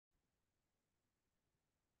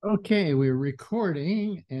Okay, we're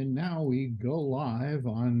recording, and now we go live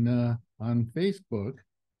on Facebook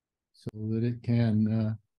so that it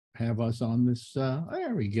can have us on this.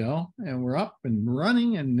 There we go, and we're up and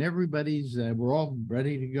running, and everybody's we're all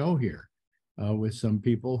ready to go here with some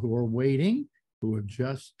people who are waiting, who have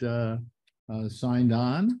just signed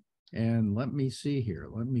on. And let me see here.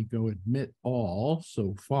 Let me go admit all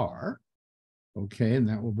so far. Okay, and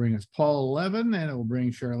that will bring us Paul 11, and it will bring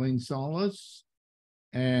Charlene Solis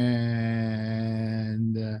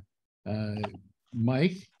and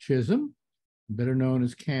Mike Chisholm, better known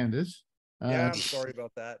as Candace. I'm sorry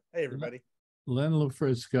about that. Hey, everybody. Len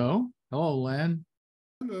LaFrisco. Hello, Len.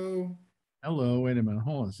 Hello. Hello. Wait a minute.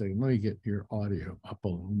 Hold on a second. Let me get your audio up a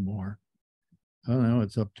little more. Oh, no,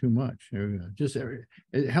 it's up too much. There we go. Just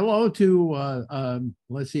hello to,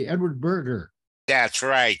 let's see, Edward Berger. That's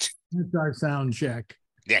right. That's our sound check.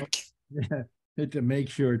 Nick. Yeah. To make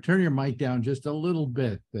sure, turn your mic down just a little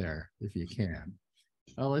bit there, if you can.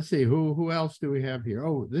 Let's see, who else do we have here?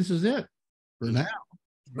 Oh, this is it for now.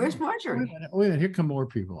 Where's Marjorie? Wait a minute, here come more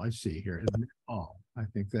people. I see here. Oh, I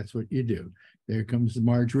think that's what you do. There comes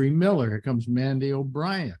Marjorie Miller. Here comes Mandy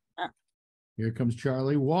O'Brien. Here comes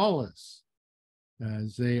Charlie Wallace,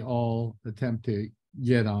 as they all attempt to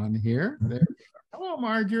get on here. There. Hello,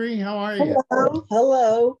 Marjorie. How are you?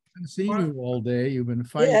 Hello. I haven't seen you all day. You've been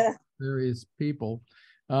fighting various people.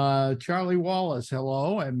 Charlie Wallace,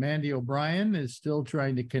 hello. And Mandy O'Brien is still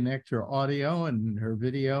trying to connect her audio and her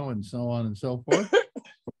video and so on and so forth.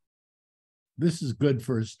 This is good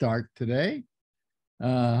for a start today.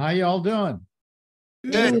 How y'all doing?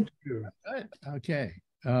 Good. Good. Okay.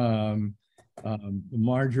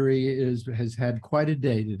 Marjorie has had quite a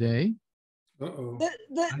day today.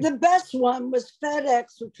 The best one was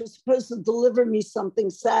FedEx, which was supposed to deliver me something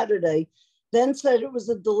Saturday, then said it was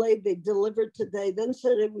a delay. They delivered today, then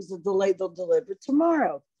said it was a delay. They'll deliver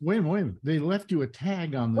tomorrow. Wait a minute. They left you a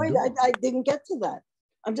tag on the door. I didn't get to that.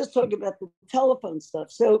 I'm just talking about the telephone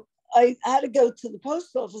stuff. So I had to go to the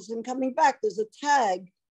post office, and coming back, there's a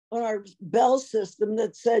tag on our bell system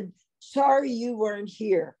that said, sorry, you weren't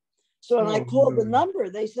here. So when I called the number,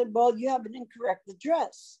 they said, well, you have an incorrect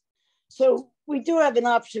address. So we do have an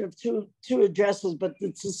option of two addresses, but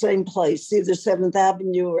it's the same place, either 7th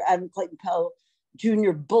Avenue or Adam Clayton Powell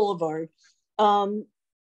Jr. Boulevard. So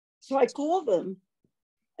I called them.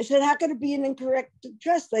 I said, how could it be an incorrect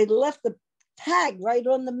address? They left the tag right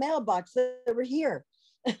on the mailbox. They were here.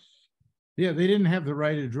 Yeah, they didn't have the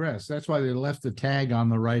right address. That's why they left the tag on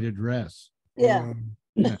the right address. Yeah.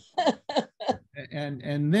 Yeah.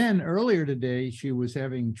 And then earlier today, she was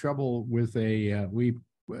having trouble with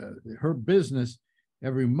her business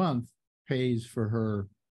every month pays for her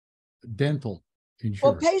dental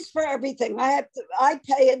insurance. Well, pays for everything. I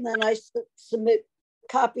pay it, and then I submit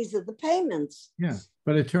copies of the payments. Yeah,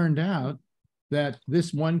 but it turned out that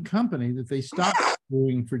this one company that they stopped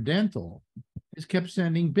doing for dental has kept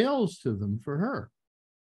sending bills to them for her.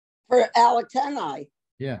 For Alex and I.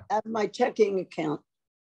 Yeah. Out of my checking account.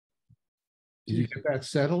 Did you get that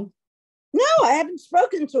settled? No, I haven't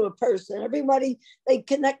spoken to a person. Everybody, they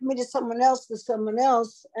connect me to someone else,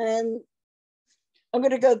 and I'm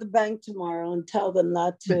going to go to the bank tomorrow and tell them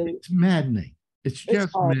not to. It's maddening. It's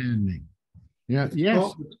just maddening. Yeah.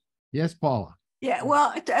 Yes. Yes, Paula. Yeah.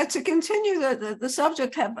 Well, to continue the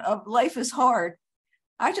subject of life is hard.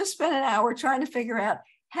 I just spent an hour trying to figure out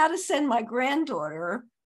how to send my granddaughter,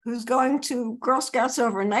 who's going to Girl Scouts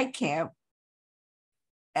overnight camp,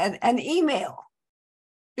 an email.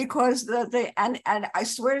 Because and I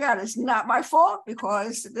swear to God, it's not my fault,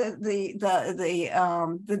 because the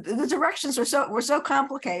directions were so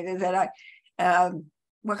complicated that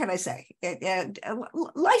what can I say?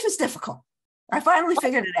 Life is difficult. I finally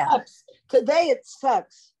figured it out. Today it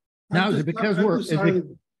sucks. Now is it because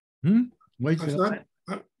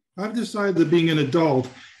I've decided that being an adult,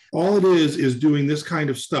 all it is doing this kind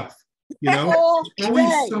of stuff. You know,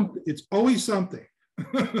 it's always something.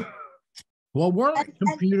 Well, weren't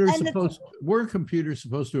computers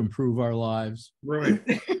supposed to improve our lives, right?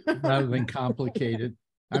 Rather than complicate.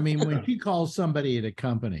 I mean, when she calls somebody at a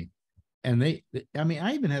company, and I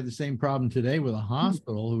even had the same problem today with a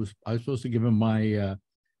hospital I was supposed to give them my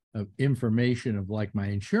information of like my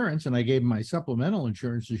insurance, and I gave them my supplemental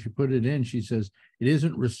insurance. So she put it in. She says it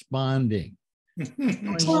isn't responding. Well,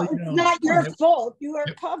 it's not your fault. You are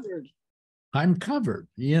covered. I'm covered.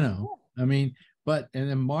 I mean. And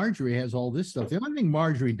then Marjorie has all this stuff. The only thing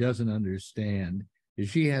Marjorie doesn't understand is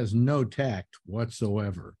she has no tact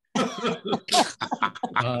whatsoever.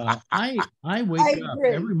 I wake up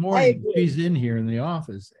every morning. She's in here in the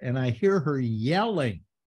office, and I hear her yelling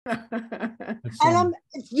That's And some- I'm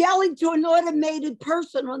yelling to an automated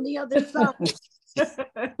person on the other side. Yeah.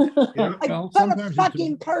 I Well, put a sometimes it's-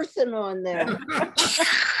 fucking person on there.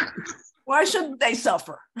 Why shouldn't they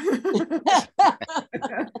suffer?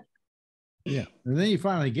 Yeah, and then you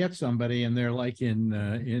finally get somebody, and they're like in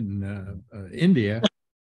India,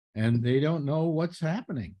 and they don't know what's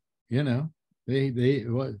happening. You know,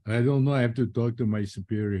 what? I don't know. I have to talk to my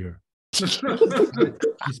superior.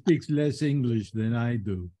 He speaks less English than I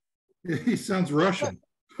do. He sounds Russian.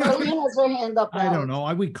 Charlene has her hand up. I don't Alex.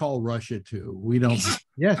 know. We call Russia too. We don't.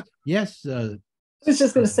 Yes, yes. I was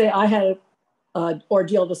just going to say I had an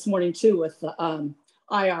ordeal this morning too with the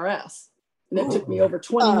IRS, and it took me over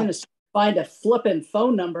 20 minutes to find a flippin'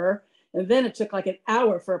 phone number, and then it took like an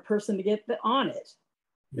hour for a person to get on it.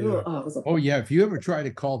 Yeah. Oh, it was a- Oh yeah. If you ever try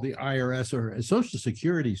to call the IRS or Social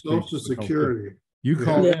Security, Social Security. you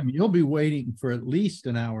call Yeah. them, you'll be waiting for at least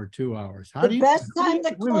an hour, 2 hours. How The do you? best time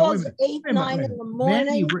to Wait a minute, call wait a is minute, 8, wait a minute, 9 wait a in the minute.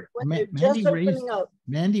 morning Ma- when you're Mandy just raised- opening up.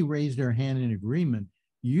 Mandy raised her hand in agreement.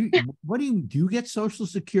 What do you get Social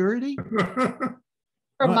Security? From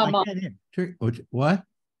Well, my I mom, can't hear. What?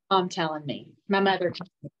 telling me. My mother, she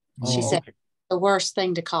Oh, said okay. the worst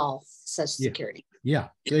thing to call Social Yeah. Security. Yeah.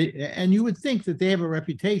 And you would think that they have a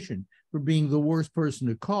reputation for being the worst person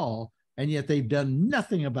to call, and yet they've done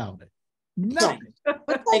nothing about it. Nothing. But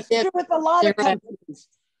They that's did- true with a lot of they're right. companies.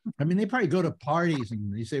 I mean, they probably go to parties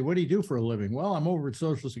and they say, "What do you do for a living?" "Well, I'm over at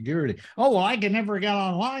Social Security." "Oh, well, I can never get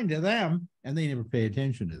online to them." And they never pay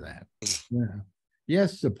attention to that. Yeah.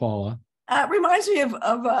 Yes, Paula. It reminds me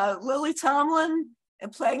of Lily Tomlin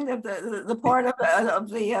playing the part of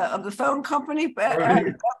the phone company,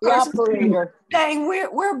 Right. The operator. saying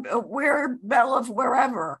we're Bell of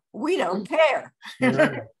wherever. We don't care.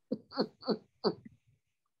 Right.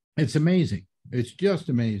 It's amazing. It's just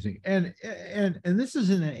amazing. And this is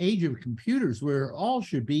in an age of computers where all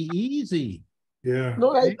should be easy. Yeah.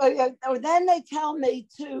 Well, then they tell me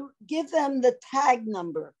to give them the tag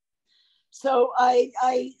number. So I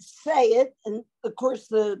say it, and of course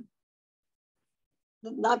the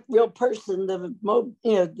not real person,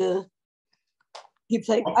 he'd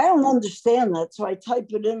say, "I don't understand that." So I type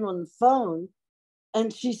it in on the phone,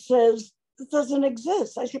 and she says, "It doesn't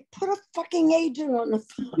exist." I said, "Put a fucking agent on the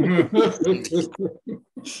phone."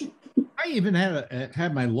 I even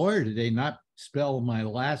had my lawyer today not spell my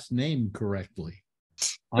last name correctly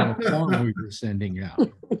on a form we were sending out.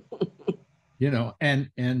 You know, and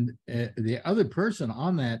the other person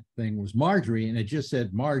on that thing was Marjorie, and it just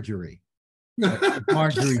said Marjorie.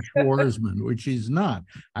 Marjorie Schwarzman, which she's not.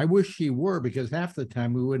 I wish she were, because half the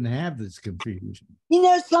time we wouldn't have this confusion. You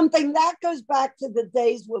know something, that goes back to the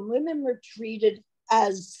days when women were treated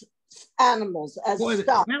as animals, as Boy,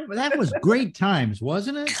 stuff. that was great times,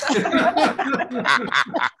 wasn't it?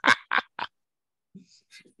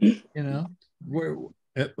 You know, where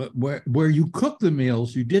you cook the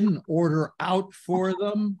meals, you didn't order out for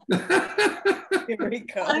them. Here we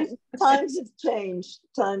go. Times have changed.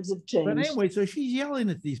 Times have changed. But anyway, so she's yelling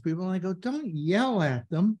at these people, and I go, "Don't yell at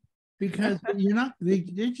them, because you're not.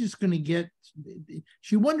 They're just going to get."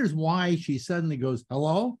 She wonders why she suddenly goes,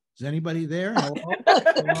 "Hello, is anybody there? Hello,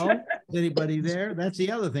 hello, is anybody there?" That's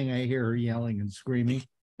the other thing I hear her yelling and screaming,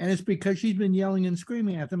 and it's because she's been yelling and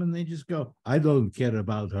screaming at them, and they just go, "I don't care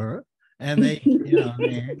about her," and they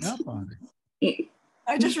hang up on it.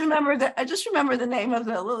 I just remember the name of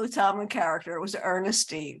the Lily Tomlin character. It was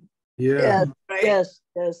Ernestine. Yeah. Right? Yes.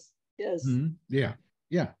 Mhm. Yeah.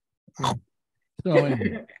 So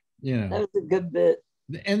anyway, That was a good bit.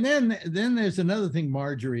 and then there's another thing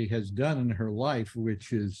Marjorie has done in her life,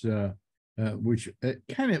 which is which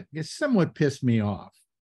kind of somewhat pissed me off.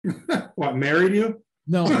 What, married you?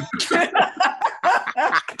 No,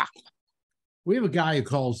 we have a guy who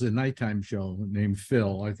calls the nighttime show named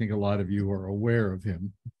Phil. I think a lot of you are aware of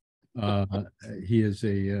him. He is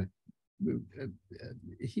he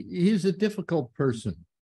is a difficult person,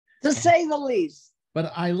 To say the least.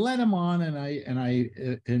 but I let him on, and I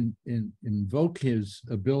invoke his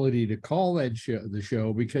ability to call the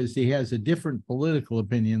show because he has a different political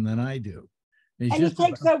opinion than I do. And he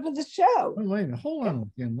takes over the show. Wait a minute, hold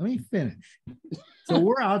on again. Let me finish. So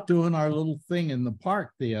we're out doing our little thing in the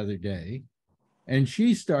park the other day, and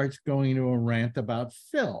she starts going into a rant about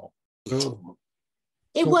Phil. Oh.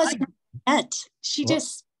 It So wasn't meant. She Well-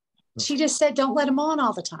 just said, don't let him on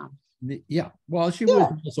all the time. Yeah, well, she Yeah.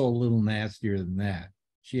 was also a little nastier than that.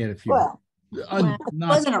 She had a few Well,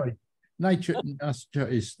 wasn't a-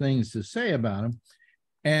 nice things to say about him,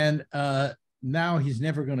 and now he's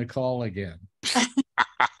never going to call again.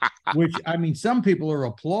 Which, I mean, some people are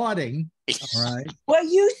applauding. All right. well,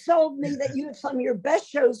 you told me that you have some of your best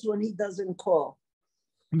shows when he doesn't call.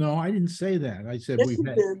 No, I didn't say that. I said Yes, you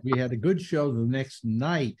did. we had a good show the next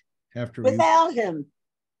night after Without him.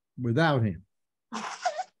 without him.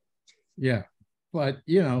 Yeah. But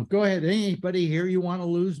you know, go ahead. Anybody here you want to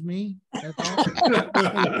lose me? At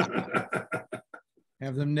that?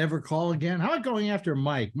 Have them never call again. How about going after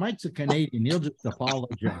Mike? Mike's a Canadian. He'll just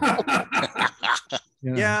apologize.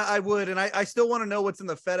 You know? Yeah, I would. And I still want to know what's in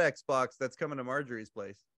the FedEx box that's coming to Marjorie's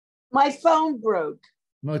place. My phone broke.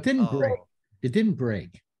 No, it didn't Oh. break. It didn't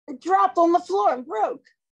break. It dropped on the floor and broke.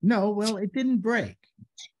 No, well, it didn't break.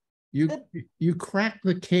 You cracked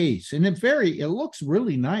the case, and it looks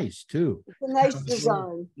really nice too. It's a nice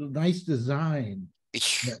design. Nice design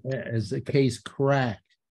as the case cracked.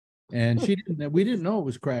 And we didn't know it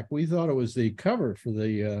was cracked. We thought it was the cover for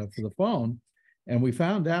the phone. And we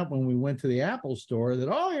found out when we went to the Apple store that,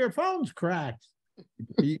 oh, your phone's cracked.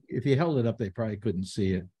 If you held it up, they probably couldn't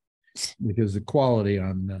see it because the quality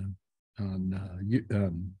on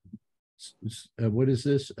what is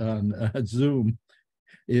this on Zoom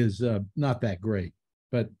is not that great.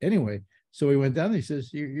 But anyway, so we went down. He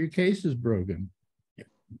says, your case is broken.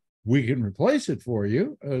 We can replace it for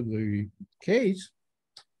you, the case.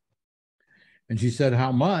 And she said,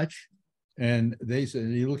 how much? And they said,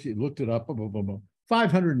 he looked it up,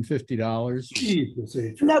 $550.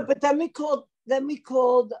 Jesus, No, but then we called,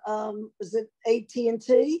 was it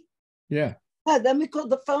AT&T? Yeah. Then we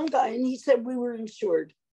called the phone guy and he said we were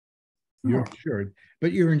insured. You're insured,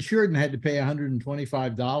 but you're insured and had to pay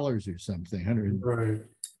 $125 or something. right.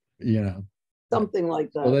 You know, Something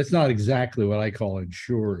like that. well, that's not exactly what I call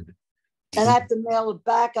insured. And I have to mail it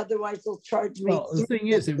back, otherwise they'll charge me. Well, the thing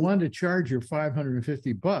is, they wanted to charge her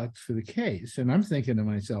 $550 for the case, and I'm thinking to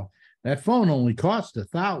myself, that phone only cost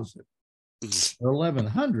 $1,000 or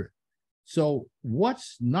 $1,100. So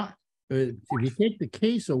what's not? If you take the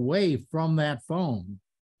case away from that phone,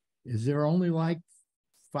 is there only like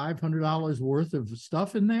 $500 worth of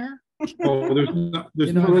stuff in there? Oh,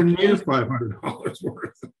 there's nowhere near $500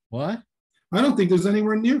 worth. What? I don't think there's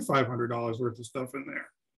anywhere near $500 worth of stuff in there.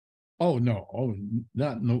 Oh no! Oh,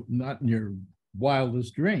 not in your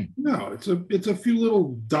wildest dream. No, it's a few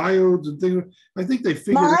little diodes and things. I think they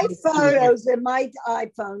figured My out. photos in my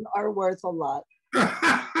iPhone are worth a lot.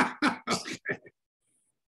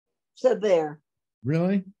 So there.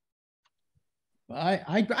 Really?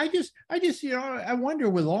 I just you know, I wonder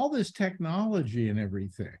with all this technology and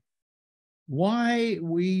everything, why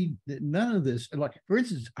none of this, like for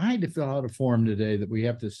instance, I had to fill out a form today that we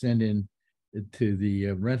have to send in to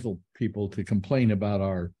the rental people to complain about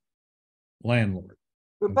our landlord.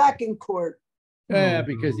 We're back in court. Yeah,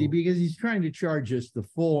 because he's trying to charge us the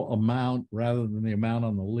full amount rather than the amount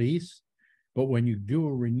on the lease. But when you do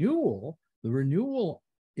a renewal, the renewal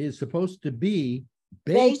is supposed to be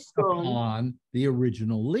based on the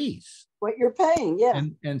original lease. What you're paying, yeah.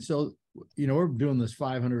 And so, you know, we're doing this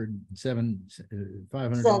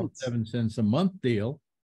 507 cents a month deal.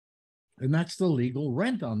 And that's the legal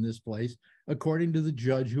rent on this place, according to the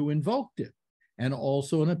judge who invoked it. And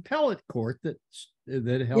also an appellate court that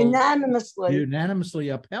unanimously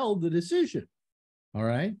upheld the decision. All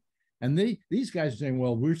right. And these guys are saying,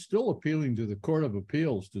 well, we're still appealing to the Court of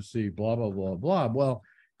Appeals to see blah, blah, blah, blah. Well,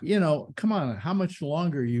 you know, come on, how much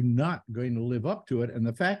longer are you not going to live up to it? And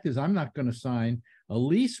the fact is, I'm not going to sign a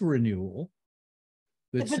lease renewal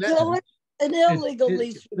that If it's an illegal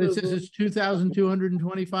lease renewal. This is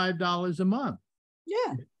 $2,225 a month.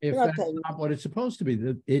 Yeah. If that's not what it's supposed to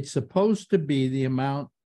be. It's supposed to be the amount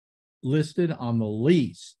listed on the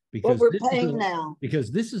lease. Because what we're paying now.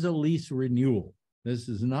 Because this is a lease renewal. This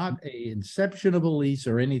is not a inception of a lease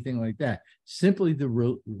or anything like that. Simply the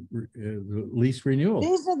lease renewal.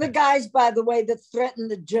 These are the guys, by the way, that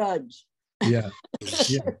threatened the judge. Yeah.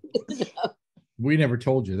 Yeah. We never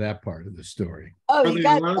told you that part of the story. Oh, you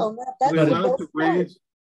got that.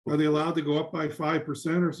 Are they allowed to go up by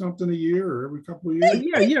 5% or something a year or every couple of years?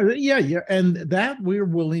 Yeah. And that we're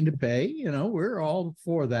willing to pay. You know, we're all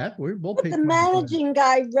for that. We'll pay. But the managing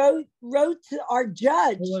guy wrote to our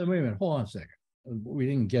judge. Wait a minute. Hold on a second. We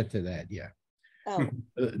didn't get to that yet. Oh.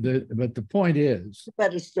 But the point is,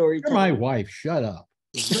 better story. You're my wife. Shut up.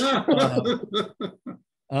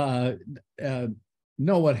 No,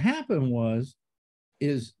 what happened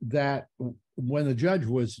is that when the judge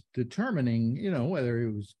was determining, you know, whether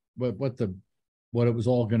it was what it was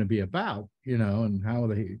all going to be about, you know, and how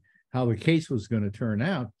the case was going to turn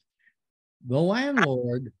out, the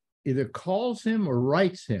landlord either calls him or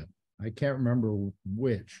writes him, I can't remember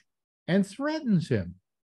which, and threatens him.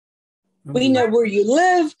 We know where you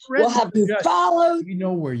live. We'll have you followed. We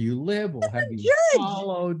know where you live. We'll have you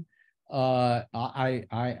followed.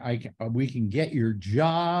 We can get your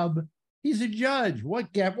job. He's a judge.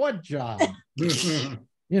 What job?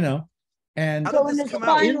 You know, and How So did in this his come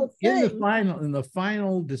out? final thing, in the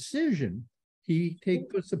final decision, he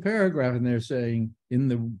puts a paragraph in there saying, in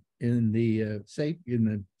the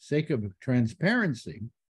sake of transparency,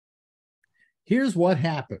 here's what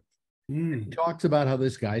happened. He talks about how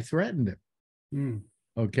this guy threatened him.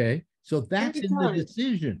 Okay, so that's in the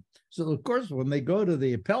decision. So of course, when they go to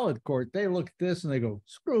the appellate court, they look at this and they go,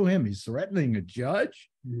 "Screw him! He's threatening a judge."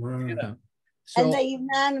 Right. You know, so and they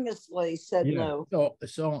unanimously said yeah, no.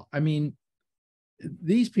 so I mean,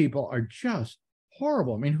 these people are just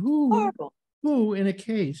horrible. I mean, Horrible. who in a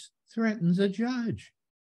case threatens a judge?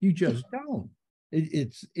 You just don't.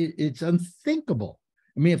 It's unthinkable.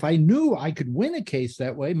 I mean, if I knew I could win a case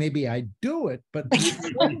that way, maybe I'd do it, but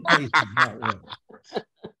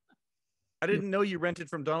I didn't know you rented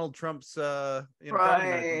from Donald Trump's property Right,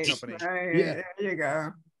 management company. right. Yeah. There you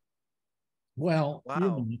go. well,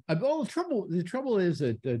 Wow. the trouble is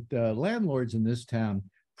that landlords in this town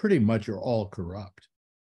pretty much are all corrupt.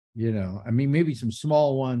 You know, I mean, maybe some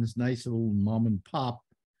small ones, nice little mom and pop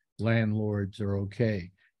landlords are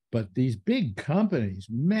okay, but these big companies,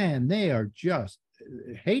 man, they are just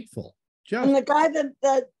hateful. And the guy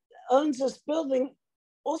that owns this building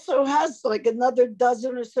also has like another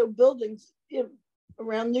dozen or so buildings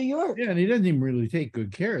around New York. Yeah, and he doesn't even really take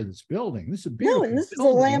good care of this building. This is a No, beautiful and this is a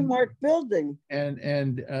building. landmark building. And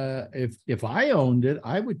if I owned it,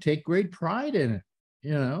 I would take great pride in it,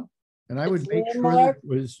 you know, and I would It's make sure that landmark. it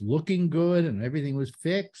was looking good and everything was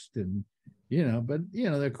fixed, and you know, but you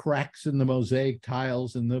know, there are cracks in the mosaic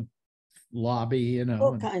tiles in the lobby, you know,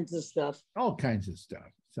 All and kinds of stuff. all kinds of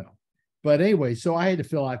stuff. So, but anyway, so I had to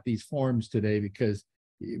fill out these forms today because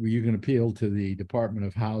you can appeal to the Department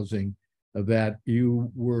of Housing that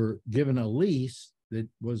you were given a lease that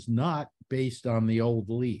was not based on the old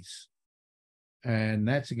lease. And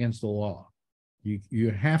that's against the law.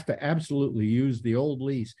 You have to absolutely use the old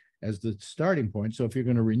lease as the starting point. So if you're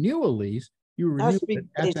going to renew a lease, you renew Has to be it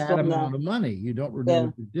at based that on amount that. of money. You don't renew Yeah. it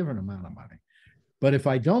at a different amount of money. But if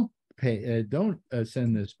I don't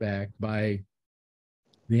send this back by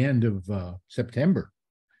the end of September,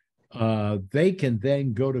 they can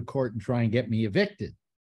then go to court and try and get me evicted.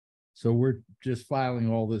 So we're just filing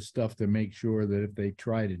all this stuff to make sure that if they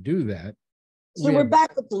try to do that, So we're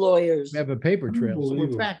back with the lawyers. we have a paper trail. So we're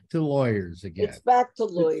Unbelievable. back to lawyers again. It's back to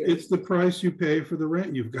It's lawyers. the price you pay for the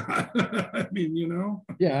rent you've got. I mean, you know.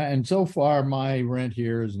 Yeah, and so far my rent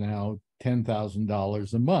here is now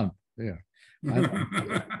 $10,000 a month. Yeah.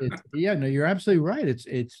 Yeah, no, you're absolutely right.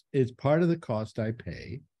 It's part of the cost I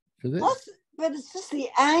pay for this. Plus, but it's just the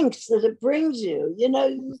angst that it brings you. You know,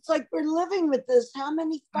 it's like we're living with this how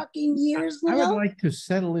many fucking years I would now? like to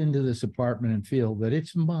settle into this apartment and feel that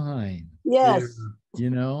it's mine, Yes.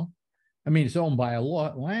 you know? I mean, it's owned by a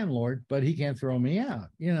landlord, but he can't throw me out,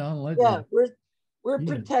 you know? Yeah, we're Yeah.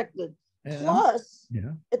 protected. And Plus,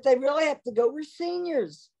 yeah. if they really have to go, we're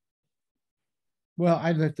seniors. Well,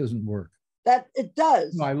 that doesn't work. That it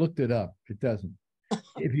does. No, I looked it up. It doesn't.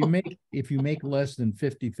 If you make less than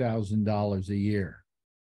 $50,000 a year.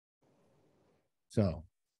 So,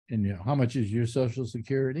 and you know, how much is your Social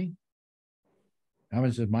Security? How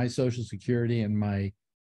much is my Social Security and my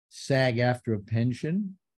SAG after a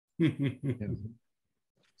pension?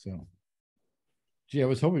 So, gee, I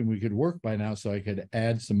was hoping we could work by now so I could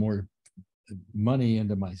add some more money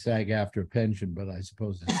into my SAG after pension, but I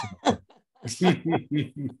suppose it's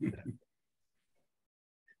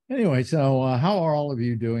anyway. So, how are all of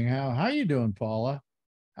you doing? How are you doing, Paula?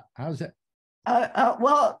 How's it?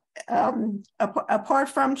 Well, apart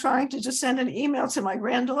from trying to just send an email to my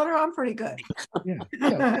granddaughter, I'm pretty good. Yeah,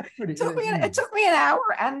 that's pretty, It took me an hour,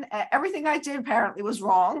 and everything I did apparently was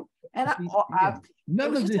wrong. And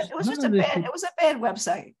none of this. it was a bad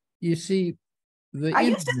website. You see, I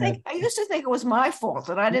used to think it was my fault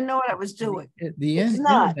that I didn't know what I was doing. The It's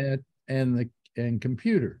not. internet and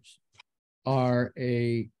computers are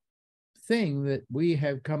a thing that we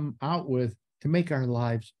have come out with to make our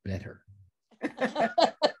lives better.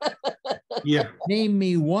 Yeah, Name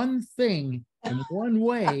me one thing in one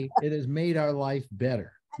way it has made our life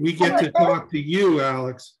better. we get to talk to you,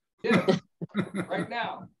 Alex. Right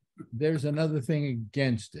now. There's another thing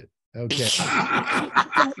against it. Okay.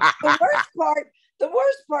 The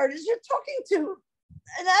worst part is you're talking to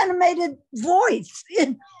an animated voice.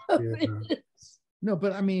 You know? Yeah. No,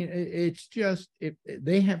 but I mean, it's just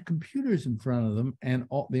they have computers in front of them, and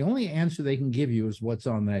the only answer they can give you is what's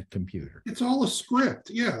on that computer. It's all a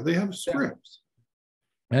script. Yeah, they have a script.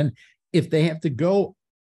 And if they have to go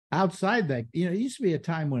outside that, it used to be a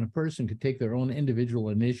time when a person could take their own individual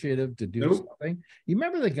initiative to do Nope. something. You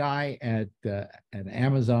remember the guy at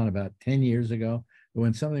Amazon about 10 years ago,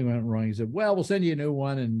 when something went wrong, he said, well, we'll send you a new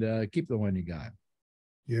one and keep the one you got,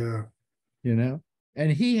 Yeah.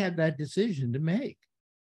 and he had that decision to make.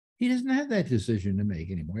 He doesn't have that decision to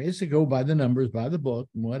make anymore. He has to go by the numbers, by the book,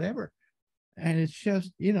 and whatever. And it's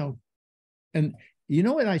just, and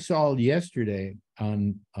what I saw yesterday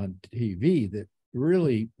on TV that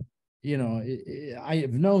really, I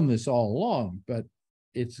have known this all along, but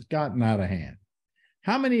it's gotten out of hand.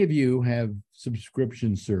 How many of you have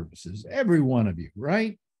subscription services? Every one of you,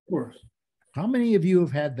 right? Of course. How many of you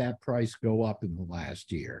have had that price go up in the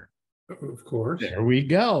last year? Of course. There we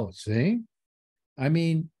go. See? I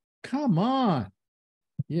mean, come on.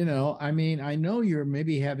 I know you're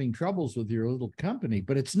maybe having troubles with your little company,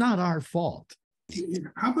 but it's not our fault.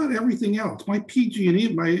 How about everything else? My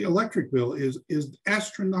PG&E, my electric bill is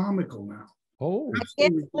astronomical now. Oh,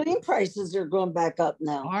 Gasoline prices are going back up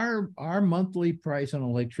now. our monthly price on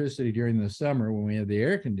electricity during the summer when we have the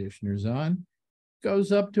air conditioners on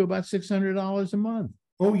goes up to about $600 a month.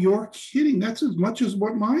 Oh, you're kidding. That's as much as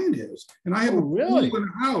what mine is. And I have a really? pool in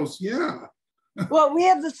a house. Yeah. Well, we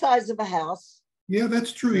have the size of a house, Yeah,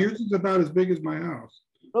 that's true. Yours is about as big as my house.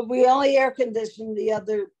 but we only air condition the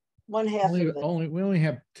other one half of it We only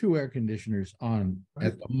have 2 air conditioners on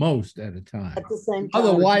at the most at a time. at the same time.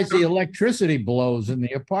 Otherwise, the electricity blows in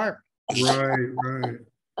the apartment. Right.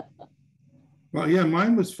 Well, yeah,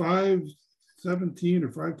 mine was 517 or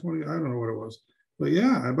 520. I don't know what it was. But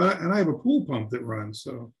yeah, and I have a pool pump that runs.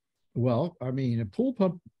 So Well, I mean, a pool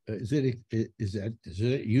pump, does it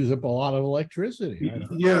use up a lot of electricity? I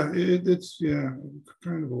don't know. yeah, it's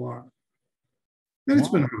kind of a lot. And it's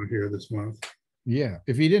been out here this month. Yeah.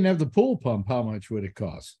 If you didn't have the pool pump, how much would it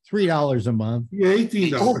cost? $3 a month. Yeah,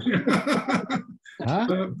 $18. Huh?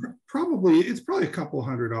 It's probably a couple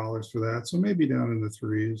 $100 for that. So maybe down in the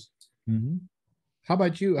threes. Mm-hmm. How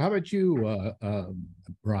about you,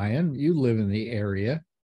 Brian? You live in the area.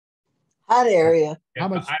 Hot area. How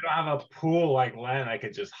much? I don't have a pool like Len. I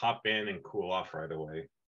could just hop in and cool off right away.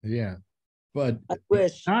 Yeah. But I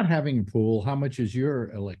wish. not having a pool, how much is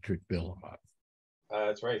your electric bill a month?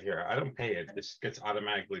 It's right here. I don't pay it. This gets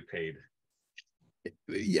automatically paid.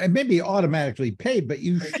 Yeah, maybe automatically paid, but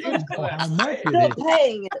you should know how much Still it is.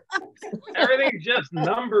 paying it. Everything's just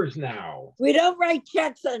numbers now. We don't write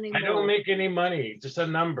checks anymore. I don't make any money, just a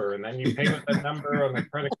number. And then you pay with a number on the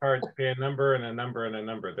credit card, you pay a number and a number and a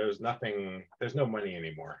number. There's no money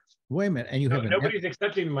anymore. Wait a minute, and you have Nobody's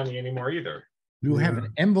accepting money anymore either. you have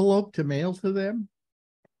an envelope to mail to them?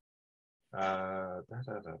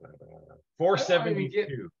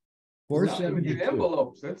 472. 472.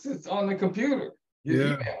 Envelopes. It's on the computer.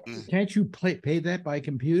 Yeah. Can't you pay that by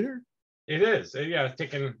computer? It is. Yeah, it's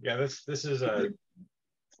taken. Yeah, this is a.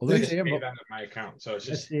 Well, This that's is the paid envelope. out of my account. So it's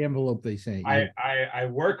That's just the envelope they sent you. I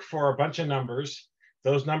work for a bunch of numbers.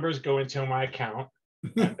 Those numbers go into my account,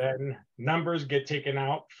 and then numbers get taken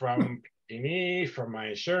out from PG&E, from my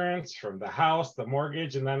insurance, from the house, the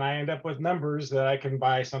mortgage, and then I end up with numbers that I can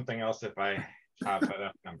buy something else if I have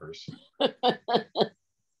enough numbers.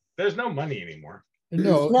 There's no money anymore.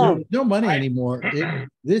 No, No. there's no money anymore.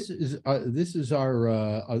 This is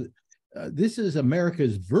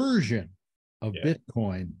America's version of Yeah.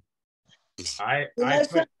 Bitcoin. I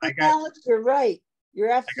Alex, you're right. You're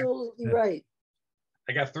absolutely right.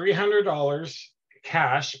 I got $300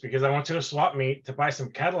 cash because I went to a swap meet to buy some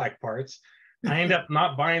Cadillac parts. I end up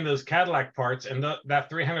not buying those Cadillac parts, and that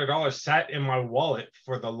 $300 sat in my wallet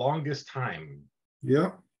for the longest time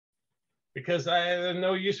Yeah. because I had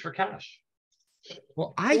no use for cash.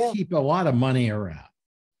 Well, I Yeah. keep a lot of money around.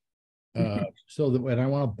 So that when I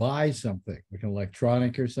want to buy something, like an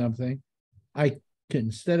electronic or something, I can,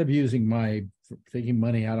 instead of taking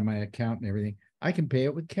money out of my account and everything, I can pay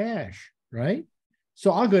it with cash, right?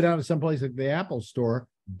 So I'll go down to someplace like the Apple store,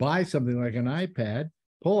 buy something like an iPad,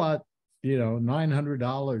 pull out,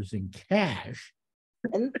 $900 in cash,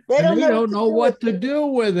 And and they don't know what to do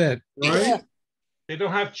with it. Right. Yeah. They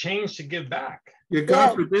don't have change to give back. Yeah. God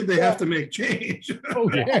Yeah. forbid they have to make change. Oh,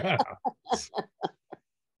 yeah.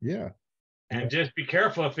 Yeah. And just be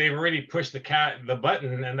careful if they've already pushed the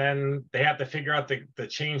button and then they have to figure out the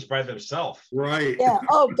change by themselves. Right. Yeah.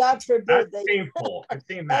 Oh, God That's forbid. painful. I've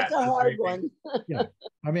seen that. That's a hard very one.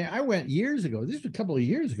 I mean, I went years ago. This was a couple of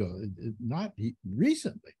years ago, not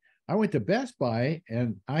recently. I went to Best Buy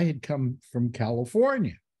and I had come from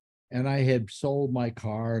California and I had sold my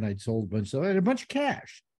car and I'd sold a bunch of stuff. I had a bunch of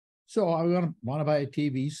cash. So I want to buy a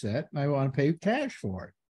TV set and I want to pay cash for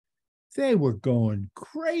it. They were going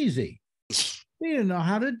crazy. They didn't know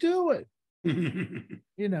how to do it.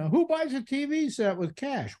 You know, who buys a TV set with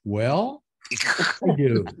cash? Well, I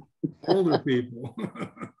do. Older people.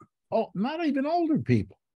 Oh, not even older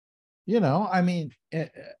people. You know, I mean,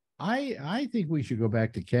 I think we should go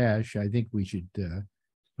back to cash. I think we should.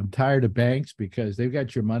 I'm tired of banks because they've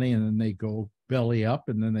got your money and then they go belly up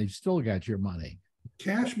and then they've still got your money.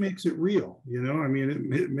 Cash makes it real, you know. I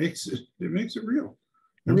mean, it makes it real.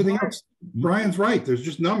 Everything else, Brian's right. There's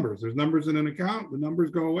just numbers. There's numbers in an account. The numbers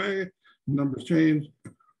go away. Numbers change.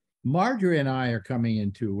 Marjorie and I are coming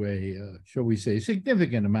into a, shall we say,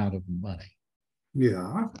 significant amount of money.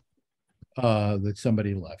 Yeah. That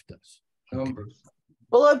somebody left us. Numbers.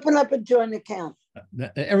 We'll open up a joint account.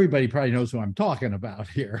 Everybody probably knows who I'm talking about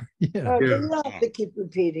here. You know? Okay, you don't have to keep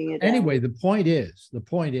repeating it. Anyway, the point is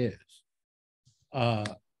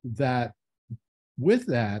that with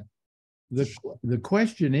that, the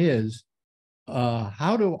question is,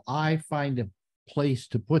 how do I find a place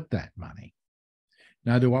to put that money?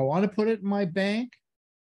 Now, do I want to put it in my bank?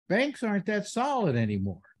 Banks aren't that solid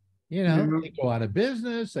anymore. You know, they go out of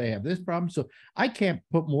business. They have this problem. So I can't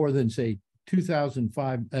put more than, say,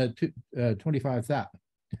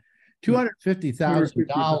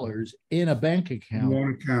 $250,000 in a bank account.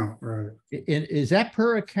 One account, right? Is that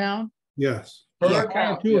per account? Yes. Per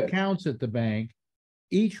account, Two yes. accounts at the bank,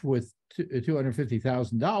 each with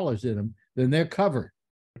 $250,000 in them, then they're covered.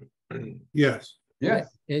 Yes. Yes.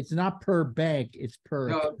 It's not per bank, it's per.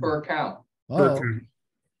 No, per account. Oh, account.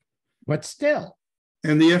 but still.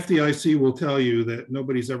 And the FDIC will tell you that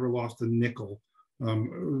nobody's ever lost a nickel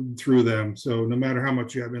through them. So no matter how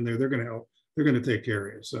much you have in there, they're going to help. They're going to take care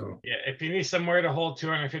of you. So Yeah, if you need somewhere to hold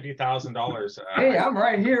 $250,000, Hey, I'm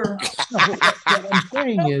right here. No, what I'm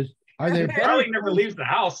saying is, are there Charlie better, never leaves the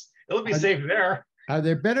house. It'll be safe there. are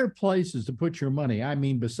there better places to put your money? I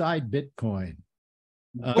mean, beside Bitcoin.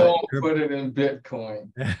 Don't put it in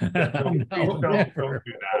Bitcoin. Don't do that.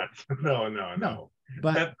 No.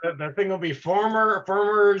 But that thing will be former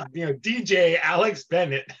DJ Alex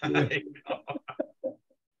Bennett.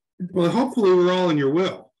 well, hopefully we're all in your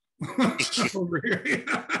will. Over here.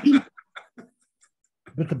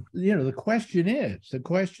 But the question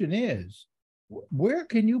is, where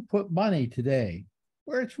can you put money today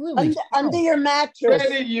where it's really under your mattress.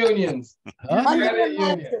 Credit unions. Huh? Under Credit your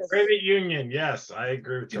union. mattress. Credit union, yes, I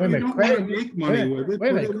agree with you. Wait a You minute, don't want to credit- make money with it. Wait a put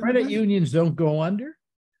it minute, in credit the unions don't go under?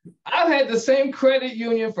 I've had the same credit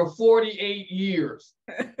union for 48 years.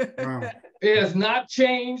 bank. Wow. It has not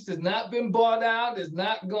changed, has not been bought out, has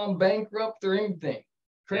not gone bankrupt or anything.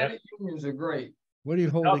 Credit unions are great. What are you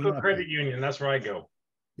holding Patelco up? Credit Union, that's where I go.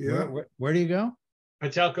 Yeah. Where do you go?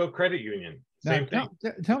 Patelco Credit Union, Now, same thing.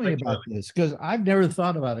 tell me about this, because I've never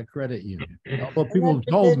thought about a credit union. Although I people never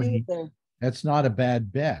told did me either. that's not a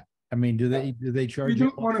bad bet. I mean, do they If charge you you?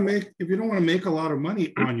 don't want to make, if you don't want to make a lot of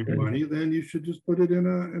money on your money, then you should just put it in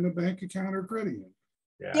a bank account or credit union.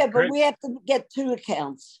 Yeah, but we have to get 2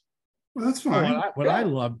 accounts. Well, that's What fine. I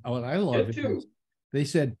love is too. they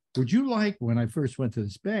said, would you like, when I first went to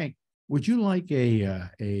this bank, would you like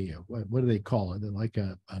what do they call it? Like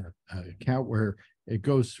a account where it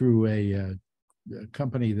goes through a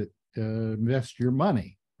company that invests your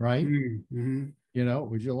money, right? Mm-hmm. You know,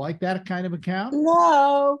 would you like that kind of account?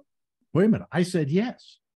 No. Wait a minute. I said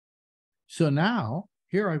yes. So now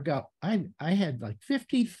here I've got, I had like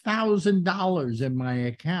 $50,000 in my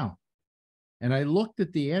account. And I looked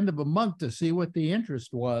at the end of a month to see what the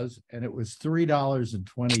interest was, and it was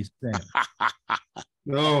 $3.20.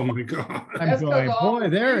 Oh my God. I'm That's going, 'cause boy, all-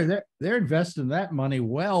 they're investing that money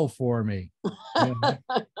well for me. You know?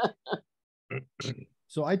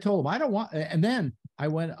 So I told them I don't want, and then I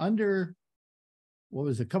went under, what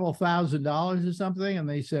was it, a couple $1,000 or something, and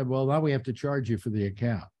they said, well, now we have to charge you for the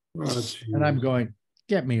account. Oh, And I'm geez. going,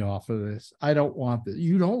 get me off of this. I don't want this.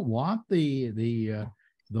 You don't want the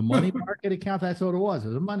money market account. That's what it was. It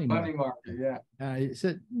was a money Money market. market, yeah. And I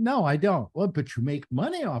said, no, I don't. Well, but you make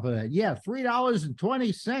money off of that. Yeah,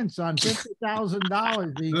 $3.20 on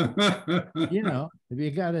 $50,000. You know, if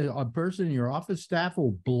you got a person in your office staff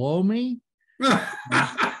will blow me. But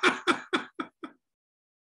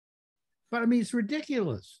I mean, it's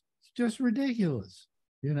ridiculous. It's just ridiculous.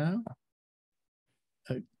 You know.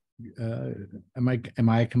 Am I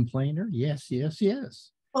a complainer? Yes.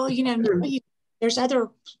 Well, there's other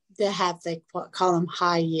that have, they call them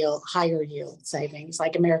higher yield savings,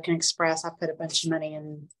 like American Express. I put a bunch of money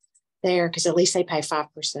in there because at least they pay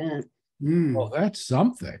 5%. Well, that's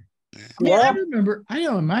something. I mean, I remember, I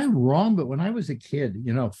know, am I wrong? But when I was a kid,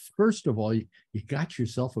 first of all, you got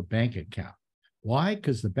yourself a bank account. Why?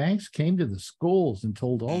 Because the banks came to the schools and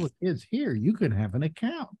told all the kids, here, you can have an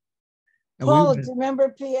account. And we Paul, went- do you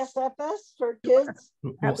remember PSFS for kids?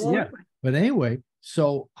 Well, Absolutely. yeah, but anyway,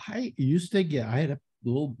 so I used to get, I had a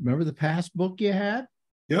little, remember the passbook you had?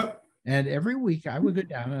 Yep. And every week I would go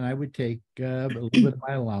down and I would take a little bit of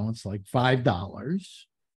my allowance, like $5.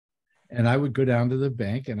 And I would go down to the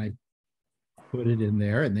bank and I put it in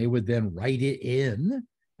there and they would then write it in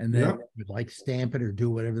and then Yep. they would like stamp it or do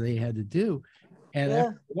whatever they had to do. And Yeah.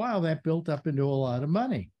 after a while that built up into a lot of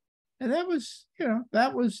money. And that was,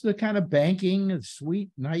 that was the kind of banking, sweet,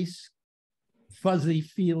 nice, fuzzy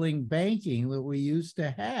feeling banking that we used to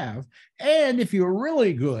have. And if you were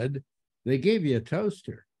really good, they gave you a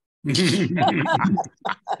toaster. They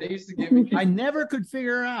used to give me. I never could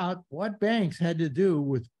figure out what banks had to do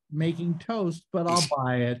with making toast, but I'll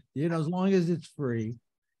buy it, as long as it's free.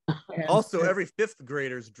 And Also, every fifth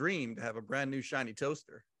grader's dream to have a brand new shiny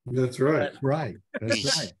toaster. That's right. that's right.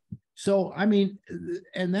 That's right. So, I mean,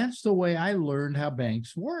 and that's the way I learned how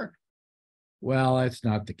banks work. Well, that's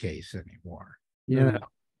not the case anymore, No.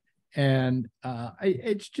 And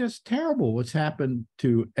it's just terrible what's happened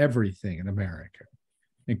to everything in America.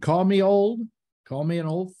 And call me old, call me an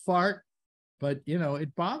old fart, but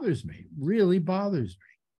it bothers me, really bothers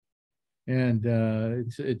me. And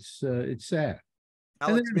it's sad.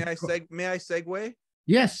 Alex, then- may I segue?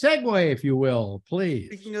 Yes, segue, if you will, please.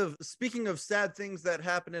 Speaking of sad things that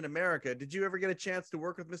happen in America, did you ever get a chance to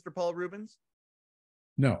work with Mr. Paul Rubens?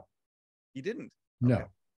 No, You didn't. no, Okay.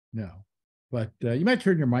 no. But you might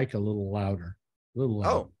turn your mic a little louder. A little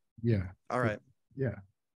louder. Oh, Yeah. all right. Yeah.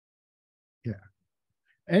 Yeah.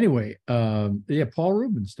 Anyway, Paul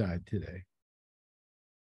Rubens died today.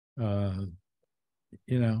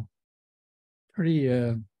 Pretty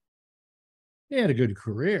he had a good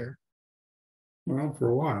career. Well, for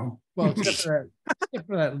a while. Well, except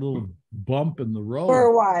for that little bump in the road. For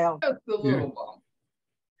a while. Just a little bump.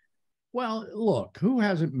 Well, look, who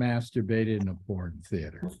hasn't masturbated in a porn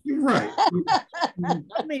theater? You're right.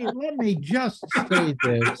 Let me just say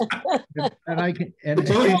this, and I can and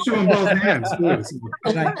So you show them both hands. Too.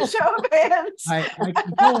 and I Show of hands. I can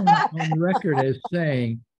go on record as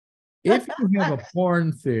saying, if you have a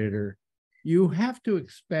porn theater, you have to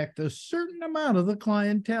expect a certain amount of the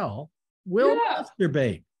clientele will Yeah.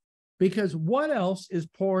 masturbate, because what else is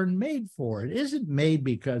porn made for? It isn't made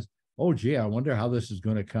because, oh gee, I wonder how this is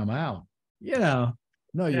going to come out.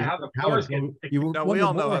 No, you how the how pores it go- get- you No, we wonder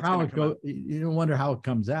all know more how it's how gonna it come go. out. You don't wonder how it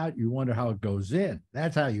comes out. You wonder how it goes in.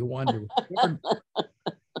 That's how you wonder.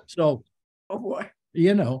 So Oh boy.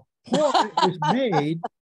 porn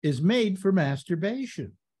is made for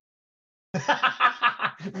masturbation.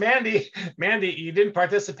 Mandy, you didn't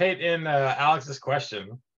participate in Alex's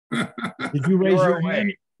question. Did you raise were your away.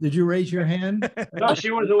 hand? Did you raise your hand? No, she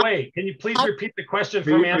was away. Can you please repeat the question Are for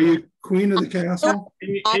you, are Mandy? you queen of the castle?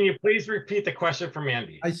 Can you please repeat the question for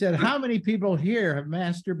Mandy? I said, how many people here have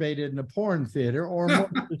masturbated in a porn theater, or more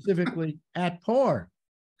specifically at porn?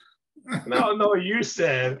 No, you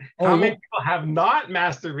said Oh, how many look. people have not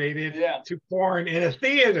masturbated Yeah. to porn in a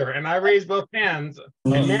theater? And I raised both hands,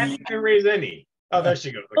 and Mandy didn't raise any. Oh, there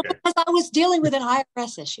she goes. Okay. Because I was dealing with an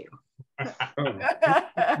IRS issue.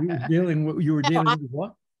 You were dealing with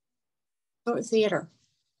what? Theater.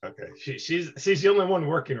 Okay. She's the only one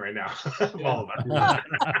working right now. of all of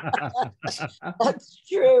us. That's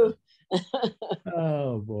true.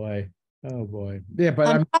 Oh boy. Yeah,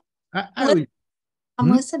 but I'm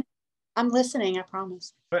Hmm? listening. I'm listening, I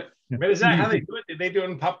promise. But is that how they do it? Did they do it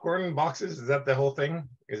in popcorn boxes? Is that the whole thing?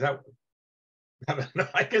 Is that? I don't know.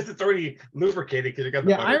 I guess it's already lubricated because you got the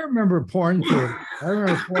yeah, I butter. remember porn theater. I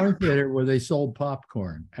remember a porn theater where they sold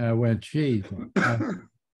popcorn, and I went, geez.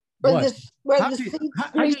 What? Where How the do you- seats how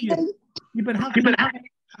can you- greasy? Yeah, but how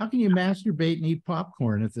can you masturbate and eat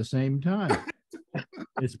popcorn at the same time?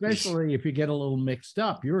 Especially if you get a little mixed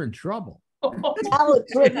up, you're in trouble.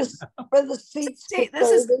 Alex, where the seats See, this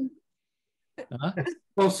is- floating? Huh?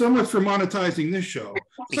 Well, so much for monetizing this show.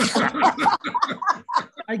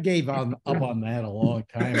 I gave up on that a long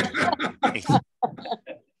time ago.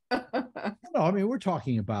 No, I mean, we're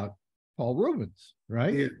talking about Paul Rubens,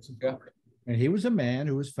 right? Yeah. And he was a man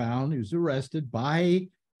who was found, he was arrested by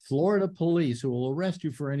Florida police, who will arrest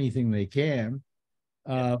you for anything they can,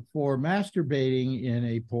 for masturbating in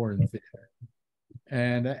a porn theater.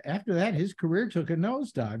 And after that, his career took a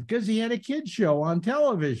nosedive because he had a kid's show on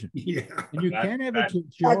television. Yeah. And you That- can't have a that-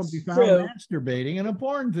 kid's show and be That's found true. masturbating in a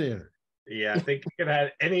porn theater. Yeah, I think you could have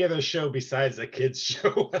had any other show besides a kids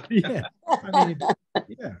show. Yeah. I mean,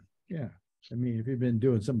 yeah. I mean, if you've been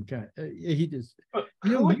doing some kind, he just,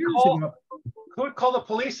 Who would years call- ago, Who would call the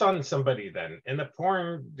police on somebody then in the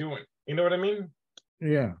porn doing? You know what I mean?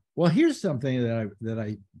 yeah. Well, here's something that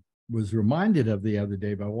I was reminded of the other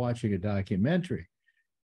day by watching a documentary.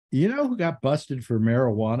 You know who got busted for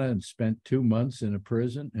marijuana and spent 2 months in a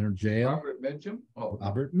prison, in a jail? Robert Mitchum. Oh,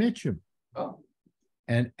 Robert Mitchum. oh.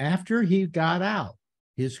 And after he got out,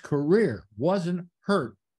 his career wasn't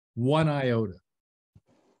hurt one iota.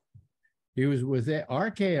 He was with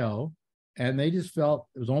RKO, and they just felt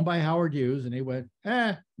it was owned by Howard Hughes, and he went,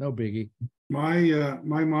 no biggie. My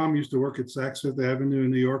mom used to work at Saks Fifth Avenue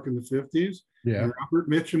in New York in the 50s. Yeah. And Robert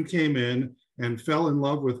Mitchum came in and fell in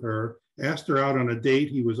love with her, asked her out on a date.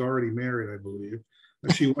 He was already married, I believe.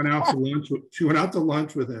 She went out to lunch. She went out to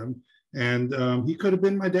lunch with him, and he could have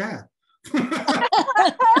been my dad.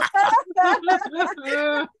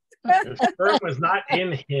 The sperm was not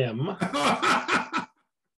in him.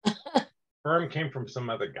 Sperm came from some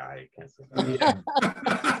other guy. I can't say.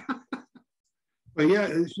 Yeah. But yeah,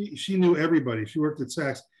 she knew everybody. She worked at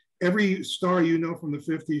Saks. Every star you know from the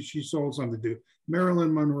 50s, she sold something to.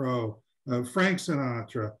 Marilyn Monroe, Frank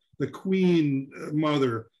Sinatra, the Queen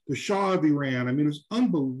mother, the Shah of Iran. I mean, it was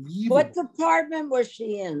unbelievable. What department was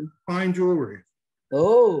she in? Fine jewelry.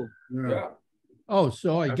 Oh. Yeah. Yeah. Oh,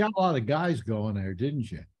 so you got a lot of guys going there,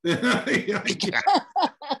 didn't you? Yeah.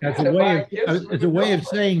 As a way of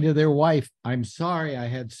saying to their wife, "I'm sorry, I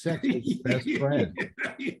had sex with your best friend."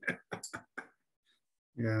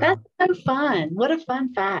 Yeah. That's so fun. What a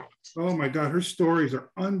fun fact. Oh my God, her stories are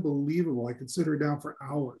unbelievable. I could sit her down for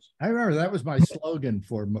hours. I remember that was my slogan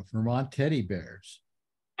for Vermont teddy bears.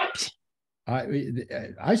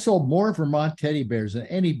 I sold more Vermont teddy bears than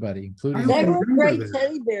anybody, including. They were great that.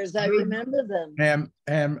 teddy bears. I remember them.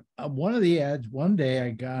 And one of the ads one day I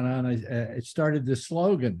got on, it started this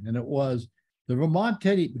slogan, and it was the Vermont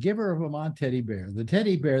teddy. Give her a Vermont teddy bear. The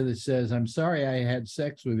teddy bear that says, "I'm sorry, I had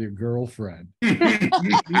sex with your girlfriend."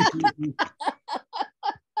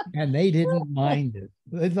 And they didn't mind it.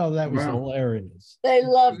 They thought that was hilarious. They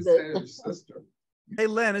loved it. Hey,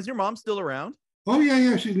 Len, is your mom still around? Oh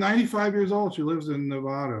yeah. She's 95 years old. She lives in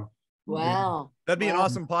Nevada. Wow. That'd be an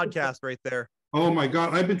awesome podcast right there. Oh my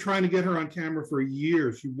God, I've been trying to get her on camera for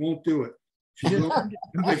years. She won't do it.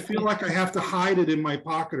 I feel like I have to hide it in my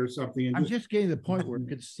pocket or something. And I'm just getting to the point where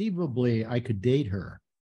conceivably I could date her.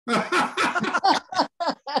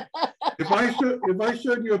 If I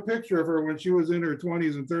showed you a picture of her when she was in her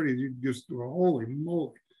 20s and 30s, you'd just go, holy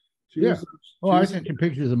moly. I was taking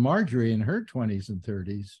pictures of Marjorie in her 20s and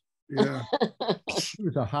 30s. Yeah. She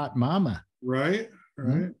was a hot mama. Right.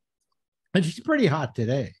 And she's pretty hot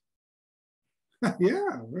today.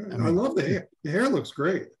 Yeah. Right. I love the hair. The hair looks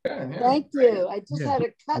great. Thank you. I just had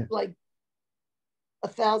it cut like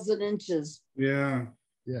 1,000 inches. Yeah.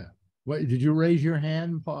 Yeah. What, did you raise your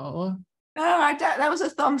hand, Paula? No, that was a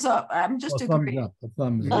thumbs up. I'm just agreeing. A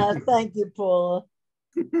thumbs up. Thank you, Paula.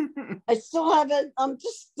 I still haven't. I'm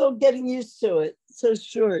just still getting used to it. So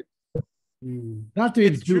short. Not to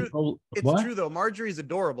It's true. It's true though. Marjorie's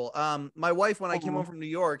adorable. My wife, when I came home from New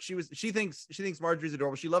York, she thinks Marjorie's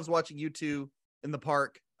adorable. She loves watching you two in the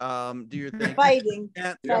park. Do your thing. Fighting.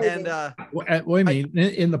 And wait a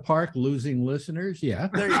minute, in the park losing listeners? Yeah.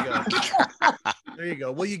 There you go. There you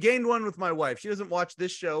go. Well, you gained one with my wife. She doesn't watch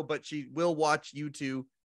this show, but she will watch you two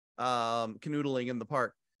canoodling in the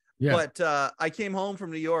park. Yeah. But I came home from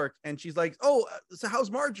New York and she's like, "Oh, so how's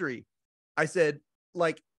Marjorie?" I said,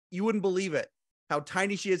 like, you wouldn't believe it. How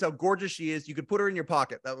tiny she is, how gorgeous she is. You could put her in your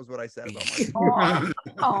pocket. That was what I said about Marjorie.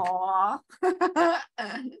 Aww.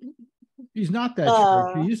 She's not that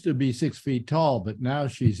short. She used to be 6 feet tall, but now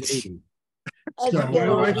she's 80. My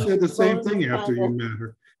wife said the same thing after you met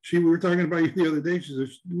her. We were talking about you the other day. She said,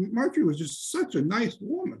 Marjorie was just such a nice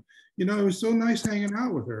woman. You know, it was so nice hanging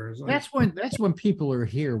out with her. Like, that's when people are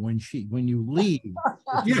here. When you leave,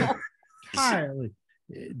 yeah, entirely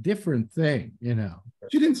different thing. You know,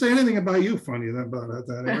 she didn't say anything about you funny about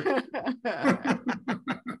that.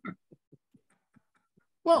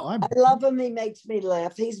 Well, I love him. He makes me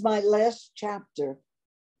laugh. He's my last chapter.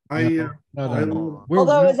 Although,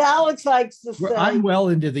 as Alex likes to say, I'm well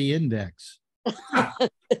into the index.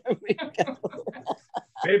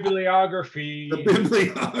 Bibliography. The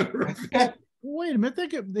bibliography. Wait a minute.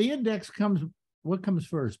 Think of the index comes. What comes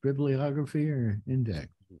first, bibliography or index?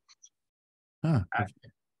 Huh?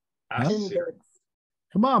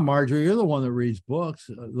 Come on, Marjorie. You're the one that reads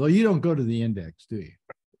books. Well, you don't go to the index, do you?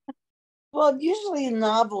 Well, usually in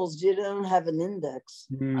novels you don't have an index.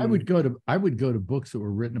 I would go to books that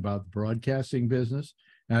were written about the broadcasting business,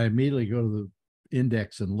 and I immediately go to the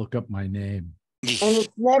index and look up my name. And it's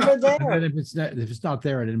never there. And if it's not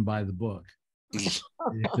there, I didn't buy the book.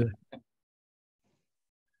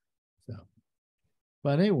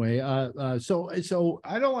 But anyway, so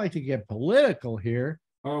I don't like to get political here,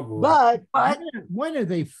 Oh boy. But when are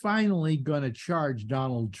they finally going to charge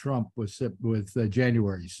Donald Trump with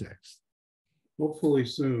January 6th? Hopefully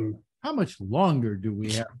soon. How much longer do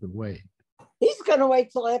we have to wait? he's going to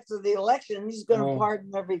wait till after the election. He's going to Oh.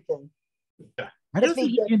 pardon everything. I don't If he think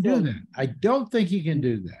he gets can do in. that. I don't think he can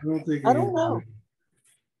do that. I don't think. I don't know.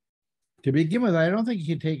 To begin with, I don't think he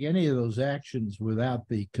can take any of those actions without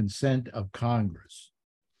the consent of Congress,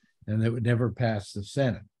 and that would never pass the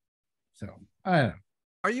Senate. So I don't know.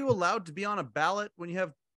 Are you allowed to be on a ballot when you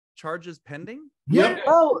have charges pending? Yeah.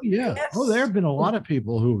 Oh, Yeah. Yes. Oh, there have been a lot of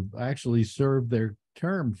people who actually served their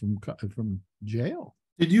term from jail.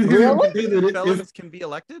 Did you hear him Really? say that Felons can be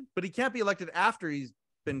elected, but he can't be elected after he's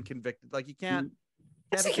been convicted. Like he can't.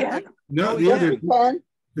 Yes, he be can. convicted. no, Oh, yeah, yeah. there's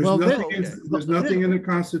Well, nothing, this- there's nothing in the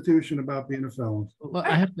Constitution about being a felon. Well,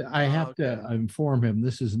 I have to inform him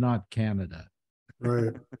this is not Canada.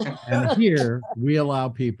 Right. And here we allow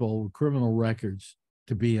people with criminal records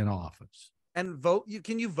to be in office. And vote.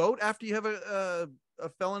 Can you vote after you have a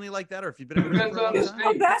felony like that, or if you've been Depends on the Oh,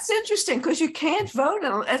 state. that's interesting because you can't vote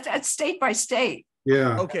at state by state.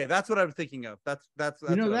 Yeah. Okay, that's what I'm thinking of. That's That's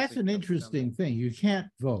what I was that's an thinking of. interesting thing. You can't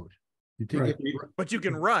vote. You take Right. it. But you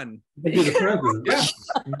can run. He'd be the president.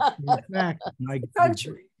 Yeah. In fact,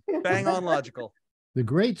 Country. Bang on logical. the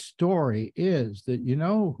great story is that you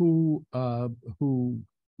know who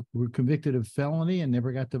were convicted of felony and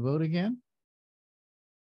never got to vote again?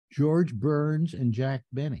 George Burns and Jack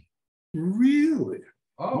Benny. Really?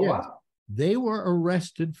 Oh, Yes. wow. They were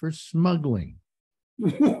arrested for smuggling.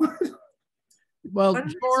 What? Well, What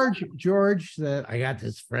did they George said, I got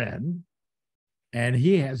this friend, and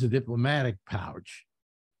he has a diplomatic pouch,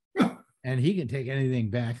 and he can take anything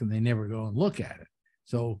back, and they never go and look at it.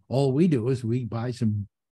 So all we do is we buy some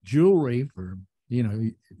jewelry for,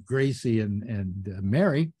 Gracie and